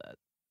change that.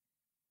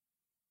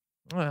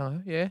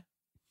 Well, yeah.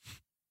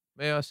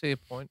 Yeah, I see your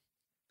point.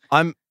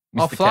 I'm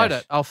I'll Mr. float Cash.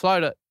 it. I'll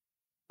float it.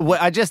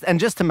 well, just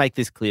to make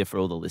this clear for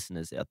all the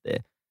listeners out there,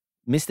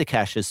 Mr.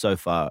 Cash has so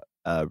far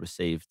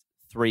received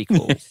 3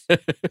 calls.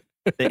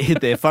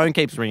 Their phone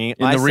keeps ringing.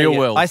 In the real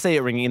world. I see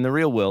it ringing in the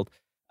real world.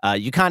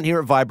 You can't hear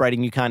it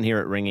vibrating. You can't hear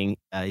it ringing.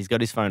 He's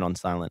got his phone on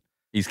silent.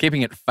 He's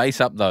keeping it face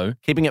up, though.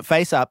 Keeping it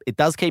face up. It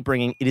does keep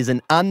ringing. It is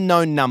an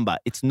unknown number.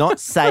 It's not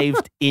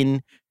saved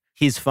in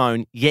his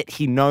phone, yet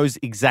he knows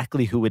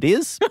exactly who it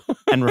is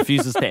and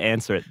refuses to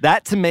answer it.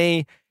 That, to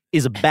me,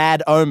 is a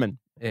bad omen.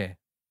 Yeah.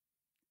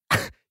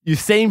 You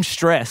seem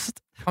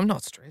stressed. I'm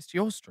not stressed.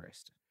 You're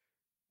stressed.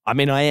 I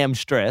mean, I am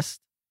stressed.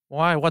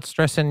 Why? What's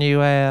stressing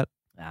you out?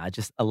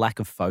 Just a lack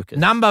of focus.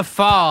 Number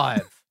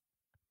 5.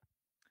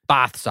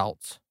 Bath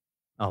salts.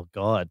 Oh,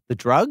 God. The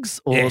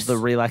drugs or Yes. the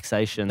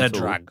relaxation? The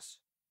tool? drugs.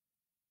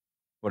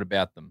 What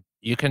about them?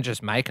 You can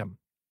just make them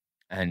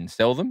And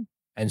sell them?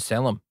 and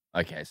sell them.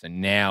 Okay, so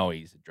now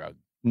he's a drug.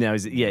 No,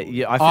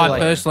 yeah. I feel I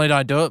like personally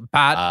don't do it,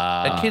 but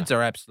the Ah. kids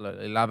are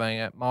absolutely loving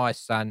it. My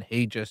son,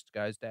 he just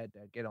goes, Dad,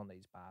 get on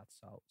these bath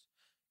salts.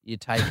 You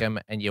take them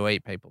and you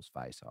eat people's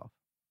face off.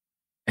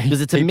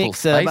 because it's a People's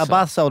mix. A face bath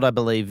off. salt, I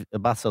believe. A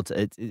bath salt.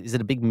 Is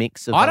it a big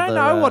mix of? I don't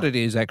other, know what it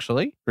is,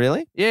 actually.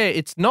 Really? Yeah,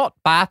 it's not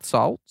bath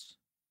salts.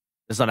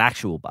 It's not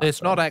actual bath.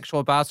 It's not salts.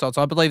 actual bath salts.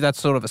 I believe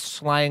that's sort of a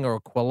slang or a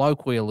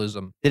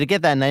colloquialism. Did it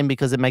get that name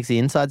because it makes the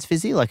insides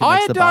fizzy? Like it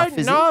makes I the bath don't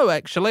fizzy? know,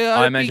 actually.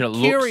 I I'd imagine be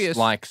it curious. looks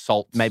like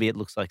salt. Maybe it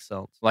looks like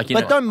salt. Like, you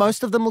But know, don't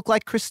most of them look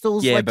like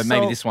crystals? yeah, like but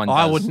maybe salt? this one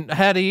I does. wouldn't.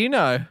 How do you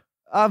know?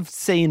 I've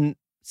seen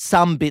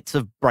some bits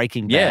of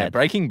Breaking Yeah, Bad.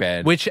 Breaking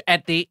Bad. Which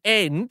at the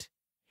end,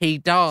 he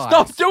dies.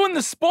 Stop doing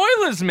the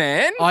spoilers,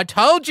 man. I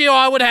told you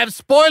I would have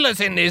spoilers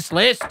in this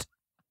list.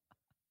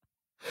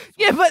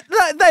 Yeah, but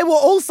they were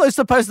also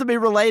supposed to be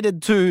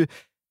related to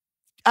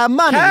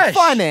money, Cash.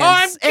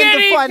 finance, I'm end of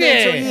getting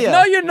financial there. year.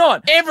 No, you're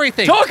not.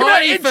 Everything. Talk about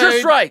Tiny interest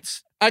food.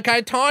 rates.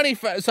 Okay,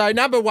 so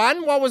number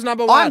 1, what was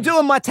number 1? I'm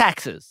doing my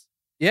taxes.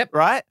 Yep.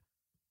 Right?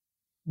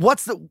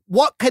 What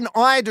can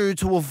I do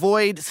to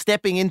avoid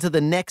stepping into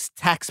the next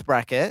tax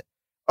bracket?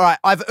 All right,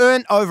 I've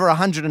earned over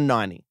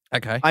 190.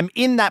 Okay. I'm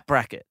in that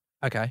bracket.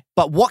 Okay.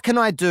 But what can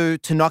I do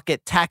to not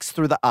get taxed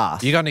through the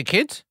arse? You got any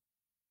kids?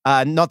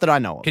 Not that I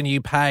know of. Can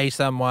you pay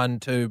someone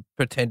to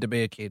pretend to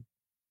be a kid?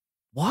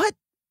 What?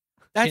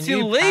 That's Can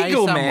you pay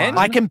illegal, someone? man.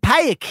 I can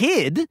pay a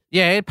kid.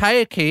 Yeah,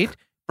 pay a kid,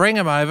 bring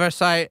him over,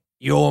 say,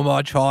 you're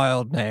my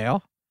child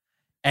now,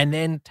 and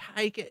then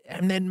take it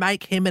and then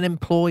make him an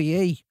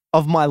employee.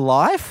 Of my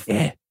life?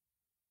 Yeah.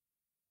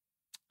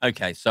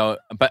 Okay, so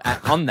but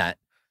on that,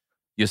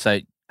 you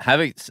say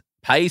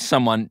pay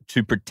someone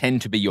to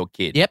pretend to be your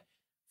kid. Yep.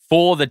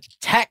 For the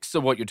tax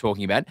of what you're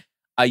talking about,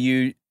 are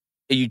you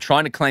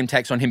trying to claim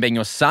tax on him being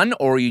your son,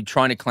 or are you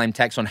trying to claim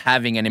tax on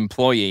having an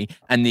employee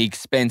and the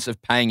expense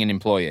of paying an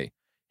employee?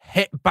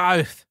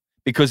 Both.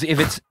 Because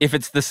if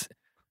it's this,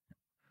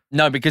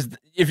 no, because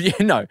if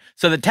you know,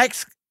 so the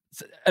tax,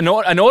 an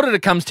auditor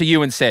comes to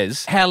you and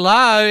says,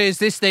 Hello, is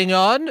this thing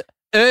on?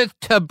 Earth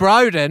to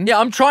Broden. yeah,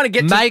 I'm trying to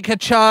get to Make a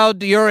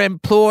child your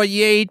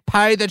employee,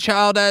 pay the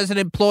child as an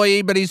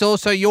employee, but he's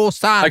also your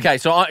son. Okay,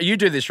 so you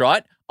do this,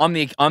 right?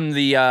 I'm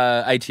the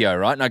ATO,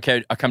 right? And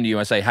I come to you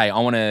and I say, hey,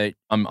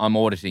 I'm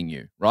auditing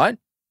you, right?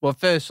 Well,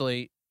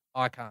 firstly,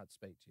 I can't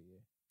speak to you.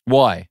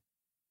 Why?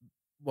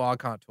 Well, I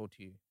can't talk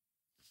to you.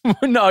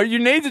 No, you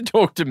need to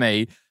talk to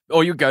me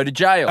or you go to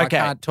jail. I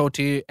can't talk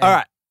to you. All and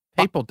right.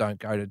 People don't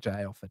go to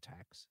jail for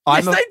tax.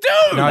 Yes, they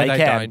do. No, they they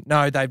can. don't.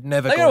 No, they've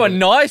never They gone go to a to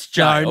nice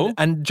jail. No,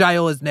 and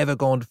jail has never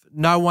gone.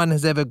 No one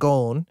has ever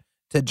gone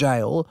to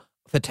jail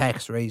for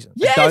tax reasons.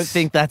 Yes. I don't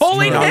think that's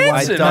Pauline true.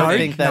 Hanson, I don't I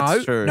think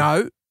that's true.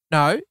 No.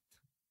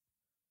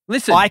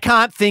 Listen, I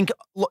can't think.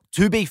 Look,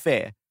 to be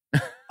fair,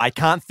 I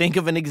can't think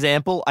of an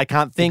example. I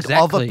can't think of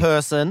Exactly. a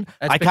person.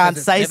 That's I because can't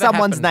it's say never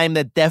someone's happened. name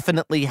that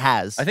definitely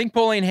has. I think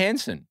Pauline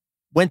Hanson.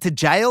 Went to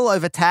jail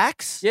over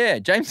tax. Yeah,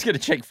 James got a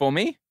check for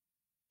me.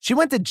 She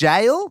went to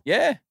jail.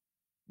 Yeah.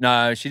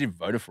 No, she did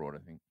voter fraud, I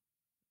think.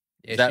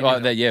 Yeah, That- she oh,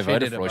 did that- yeah, she voter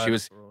did a fraud. She voter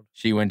was- fraud.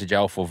 She went to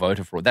jail for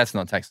voter fraud. That's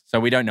not tax. So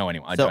we don't know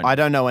anyone. I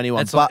don't know anyone.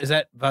 That's But is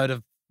that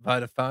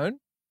Vodafone?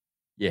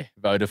 Yeah,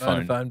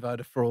 Vodafone. Vodafone,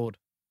 voter fraud.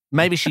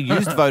 maybe she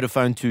used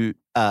Vodafone to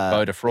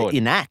Voter fraud.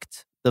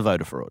 enact the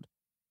voter fraud.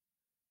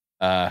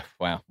 Wow.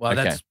 Well,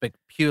 okay. that's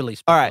purely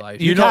All right,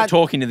 speculation. You're not can't-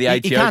 talking to the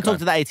ATO. You can't guy. talk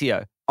to the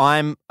ATO.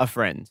 I'm a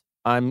friend.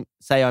 I'm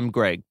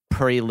Greg,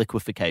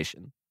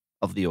 pre-liquefaction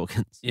of the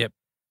organs. Yep.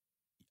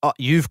 Oh,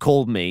 you've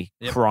called me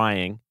Yep.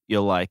 crying.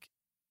 You're like,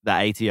 the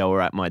ATO are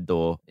at my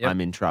door. Yep.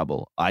 I'm in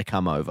trouble. I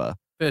come over.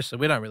 Firstly,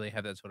 we don't really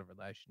have that sort of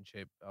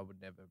relationship. I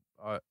would never.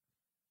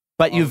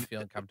 But I you've would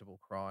feel uncomfortable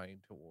crying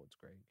towards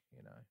Greg.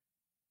 You know,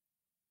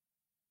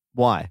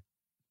 why?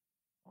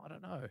 I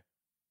don't know.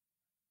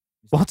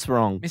 What's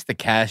wrong? Mr.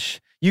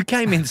 Cash, you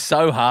came in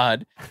so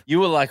hard. You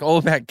were like all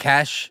about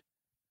cash.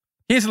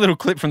 Here's a little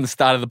clip from the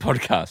start of the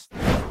podcast.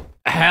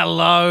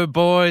 Hello,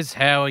 boys.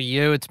 How are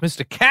you? It's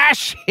Mr.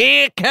 Cash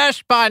here,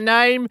 Cash by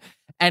name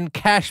and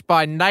Cash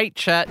by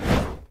nature.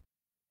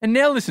 And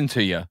now listen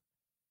to you,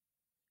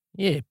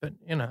 Yeah, but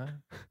you know,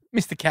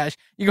 Mr. Cash.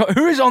 You got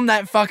who is on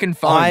that fucking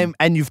phone?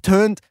 And you've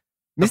turned.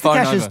 The Mr. phone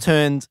Cash has over.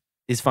 turned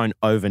his phone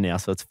over now,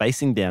 so it's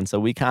facing down, so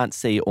we can't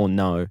see or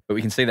know. But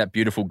we can see that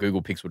beautiful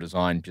Google Pixel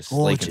design, just sleek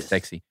and Gorgeous.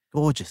 sexy.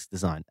 Gorgeous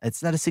design. Is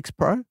that a 6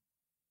 Pro? no,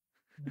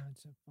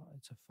 it's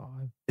a 5.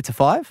 It's a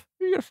 5?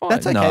 You got a 5?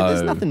 That's okay. No.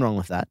 There's nothing wrong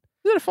with that.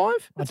 Is it a 5? I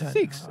That's a don't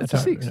 6. know. That's a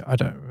 6. I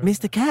don't. remember.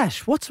 Mr.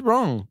 Cash, what's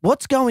wrong?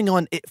 What's going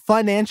on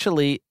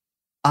financially?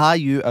 Are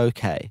you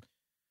okay?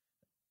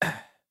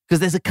 Because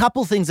there's a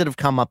couple things that have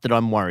come up that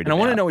I'm worried And I about.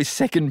 want to know his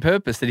second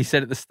purpose that he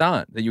said at the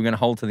start that you were going to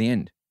hold to the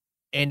end.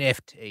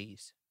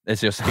 NFTs.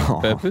 That's your second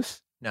Oh.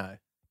 purpose? No,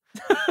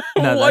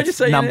 No, Why'd you that's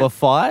say number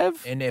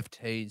 5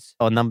 NFTs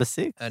or number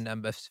 6? are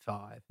number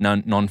 5.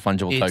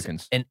 Non-fungible It's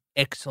tokens. an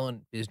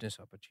excellent business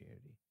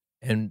opportunity,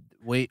 and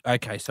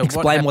so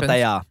Explain what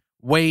they happens-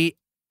 are.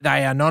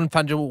 They are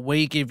non-fungible.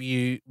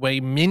 We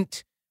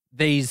mint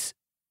these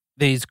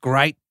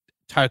great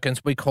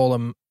tokens. We call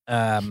them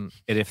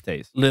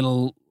NFTs.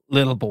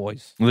 little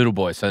boys. Little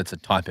boy, so it's a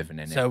type of an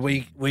NFT. So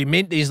we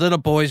mint these little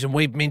boys, and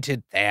we've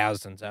minted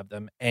thousands of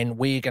them, and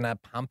we're gonna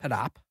pump it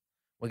up.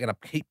 We're gonna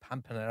keep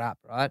pumping it up,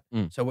 right?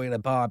 Mm. So we're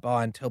gonna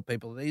buy and tell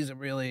people these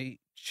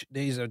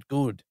are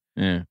good,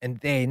 Yeah. and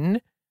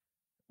then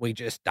we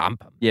just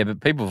dump them. Yeah,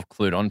 but people have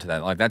clued onto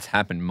that. Like that's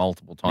happened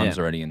multiple times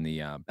Yeah. already in the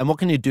And what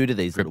can you do to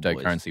these little boys?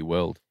 cryptocurrency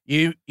world.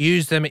 You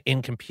use them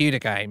in computer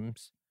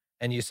games,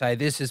 and you say,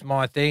 "This is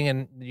my thing,"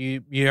 and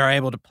you're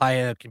able to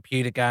play a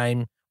computer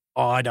game.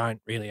 I don't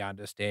really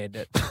understand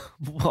it,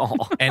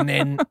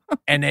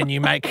 and then you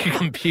make a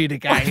computer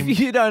game.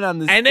 you don't And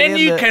understand. then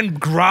you it. can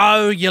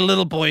grow your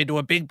little boy into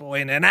a big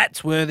boy, and then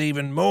that's worth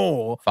even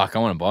more. Fuck, I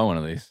want to buy one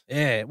of these.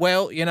 Yeah,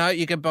 well,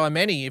 you can buy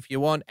many if you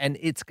want, and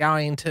it's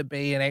going to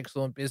be an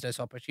excellent business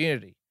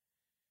opportunity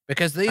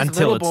because these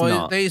Until little it's boys,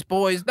 not. these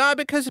boys, no,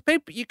 because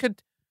you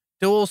could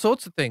do all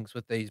sorts of things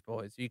with these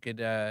boys. You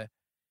could,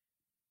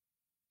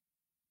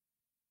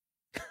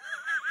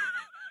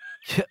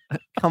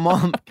 Come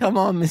on,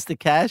 Mr.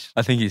 Cash.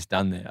 I think he's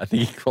done there. I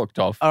think he clocked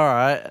off. All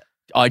right.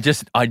 I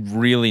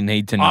really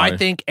need to know. I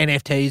think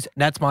NFTs.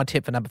 That's my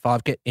tip for number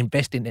 5.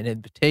 Invest in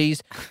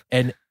NFTs,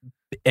 and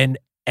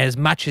as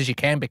much as you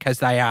can because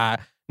they are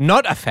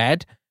not a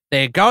fad.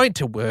 They're going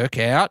to work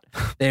out.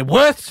 They're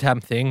worth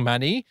something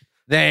money.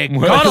 They're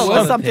got a Worth lot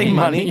of something things.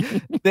 money.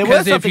 There Because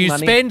was if something you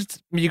money.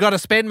 spend, you got to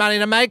spend money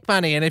to make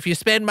money, and if you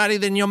spend money,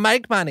 then you'll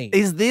make money.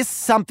 Is this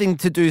something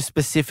to do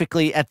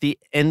specifically at the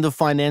end of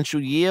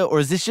financial year, or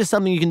is this just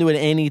something you can do at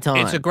any time?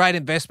 It's a great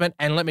investment,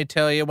 and let me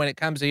tell you, when it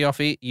comes to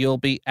EOFY, you'll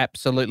be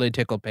absolutely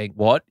tickled pink.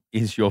 What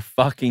is your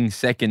fucking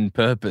second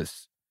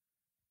purpose?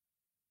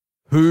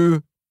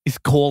 Who is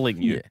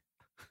calling you? Yeah.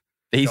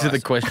 These are the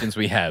Guys. questions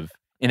we have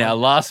in our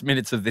last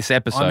minutes of this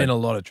episode. I'm in a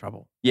lot of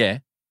trouble. Yeah.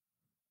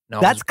 No,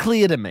 That's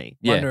clear to me.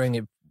 Yeah.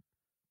 I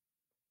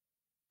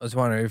was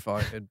wondering if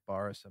I could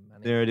borrow some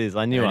money. There it is.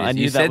 I knew There it. it I is.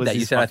 knew You that said was that. You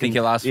his said, I think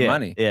fucking- he'll ask for yeah,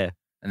 money. Yeah.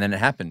 And then it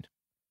happened.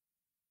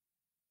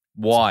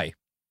 Why?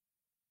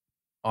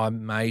 I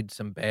made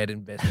some bad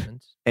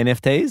investments.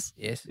 NFTs?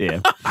 Yes. Yeah.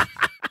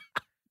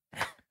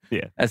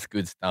 That's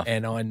good stuff.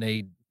 And I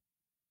need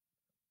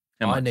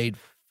How much?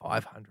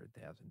 $500,000.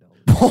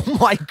 Oh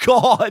my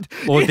God.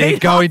 Or You they're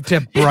need going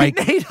to you break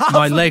need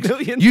my legs.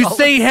 $500,000. You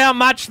see how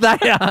much they are.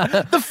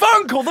 The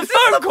phone call. The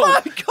phone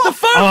call. The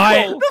phone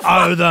I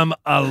call. owe them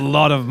a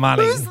lot of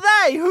money. Who's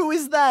they? Who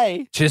is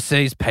they? Just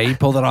these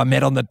people that I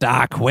met on the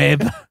dark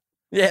web.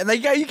 Yeah,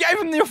 you gave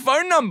them your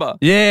phone number.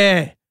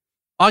 Yeah.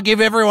 I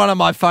give everyone on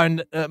my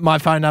phone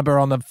number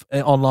on the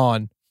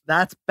online.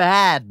 That's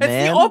bad, It's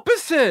man. the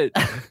opposite.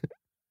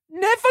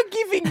 Never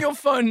giving your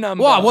phone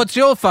number. Why? What's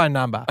your phone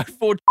number?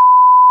 For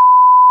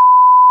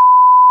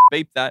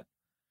beep that.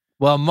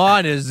 Well,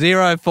 mine is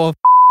 04.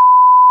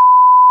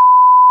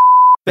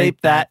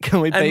 Beep that.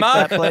 Can we And beep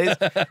Mark-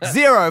 that,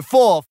 please?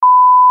 04.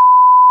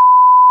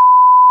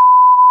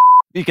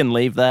 You can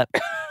leave that.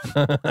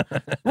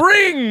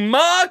 Ring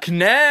Mark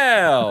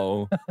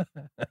now.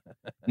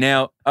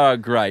 Now, oh,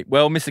 great.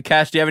 Well, Mr.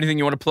 Cash, do you have anything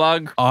you want to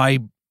plug?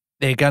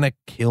 They're gonna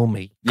kill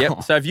me.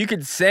 Yep. So if you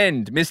could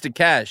send Mr.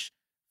 Cash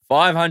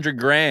 500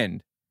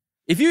 grand,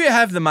 if you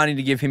have the money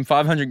to give him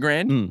 500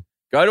 grand,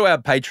 go to our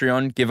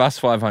Patreon, give us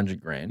 500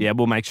 grand. Yeah,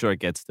 we'll make sure it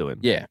gets to him.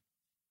 Yeah.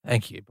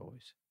 Thank you,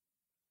 boys.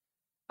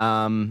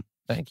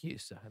 Thank you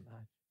so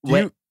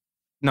much.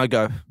 No,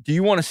 go. Do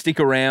you want to stick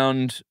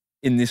around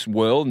in this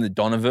world, in the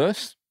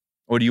Donnaverse,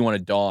 or do you want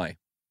to die?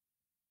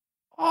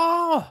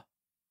 Oh,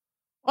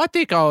 I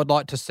think I would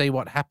like to see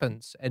what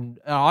happens, and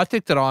I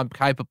think that I'm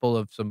capable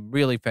of some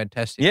really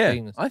fantastic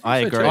things. I think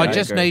I so agree. too. I I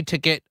just agree. need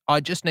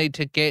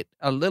to get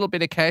a little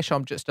bit of cash.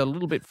 I'm just a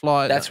little bit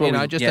fly. That's what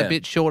a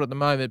bit short at the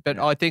moment. But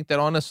I think that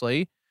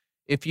honestly,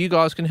 if you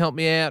guys can help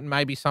me out, and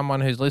maybe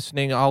someone who's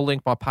listening, I'll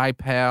link my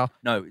PayPal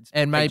No, it's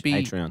and maybe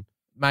Patreon.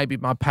 my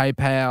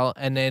PayPal,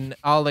 and then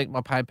I'll link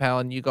my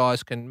PayPal, and you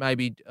guys can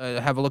maybe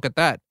have a look at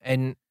that.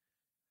 And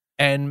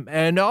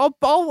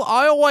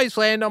I always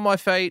land on my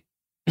feet.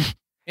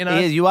 You know,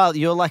 Yeah,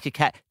 you're like a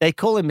cat. They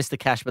call him Mr.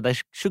 Cash, but they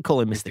should call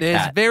him Mr. there's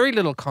Cat. very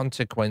little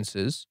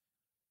consequences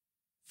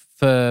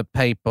for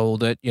people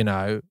that,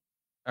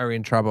 are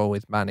in trouble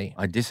with money.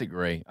 I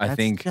disagree. That's I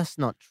think just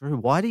not true.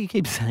 Why do you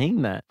keep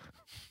saying that?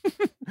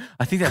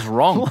 that's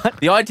wrong. What?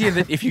 The idea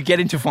that if you get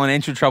into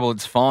financial trouble,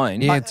 it's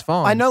fine. Yeah, it's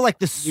fine. I know, like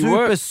the You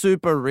work-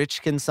 super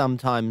rich can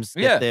sometimes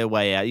get Yeah. their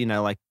way out. You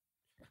know, like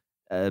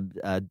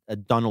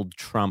Donald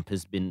Trump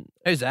has been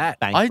Who's that?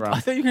 I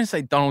bankrupt. thought you were going to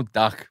say Donald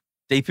Duck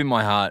deep in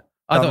my heart.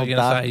 I thought Donald you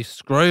were going Duck. to say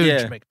Scrooge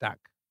Yeah. McDuck.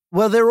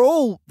 Well, they're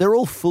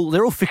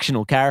all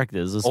fictional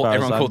characters as Or far as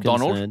everyone I'm called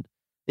Donald? concerned.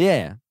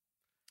 Yeah.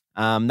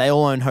 They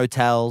all own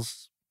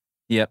hotels.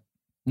 Yep.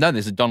 No,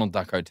 there's a Donald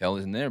Duck hotel,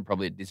 isn't there?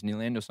 Probably at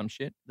Disneyland or some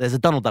shit. There's a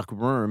Donald Duck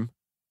room.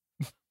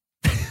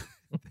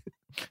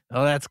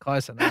 Oh, that's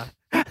close enough.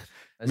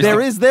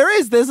 There is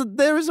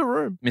a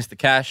room. Mr.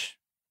 Cash.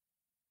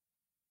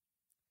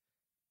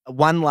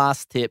 One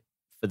last tip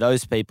for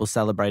those people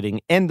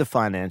celebrating end of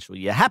financial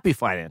year. Happy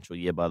financial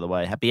year, by the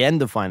way. Happy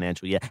end of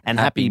financial year. And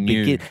Happy happy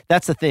new. begin.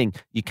 That's the thing.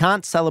 You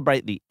can't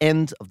celebrate the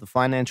end of the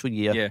financial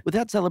year Yeah.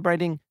 without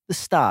celebrating the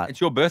start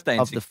It's your birthday in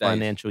of 6 the days.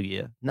 financial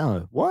year.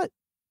 No. What?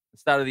 The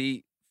start of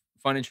the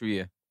financial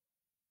year.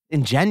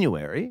 In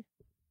January?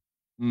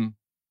 Mm.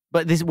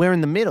 But we're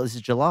in the middle. This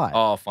is July.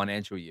 Oh,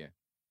 financial year.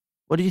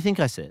 What do you think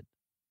I said?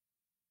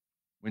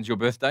 When's your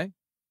birthday?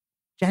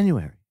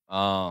 January.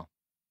 Oh.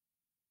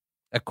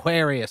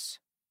 Aquarius.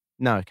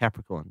 No,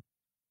 Capricorn.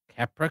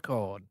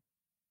 Capricorn.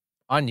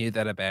 I knew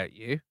that about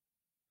you.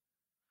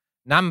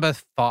 Number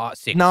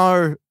 6.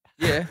 No.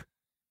 Yeah.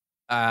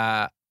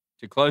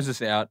 To close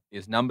this out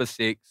is number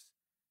 6.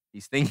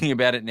 He's thinking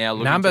about it now.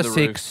 Looking Number to the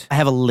roof. 6. I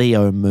have a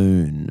Leo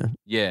moon.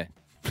 Yeah.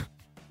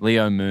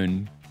 Leo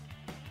Moon.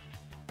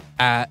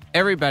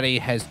 Everybody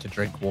has to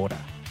drink water.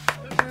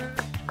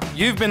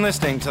 You've been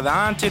listening to the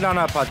Auntie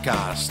Donna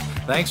podcast.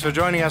 Thanks for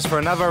joining us for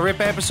another RIP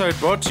episode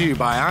brought to you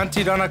by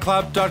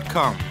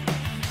AuntieDonnaClub.com.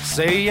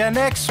 See you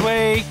next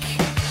week.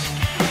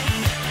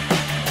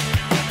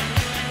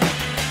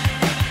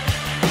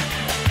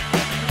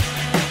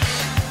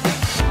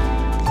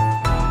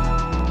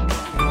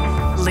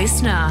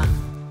 Listener.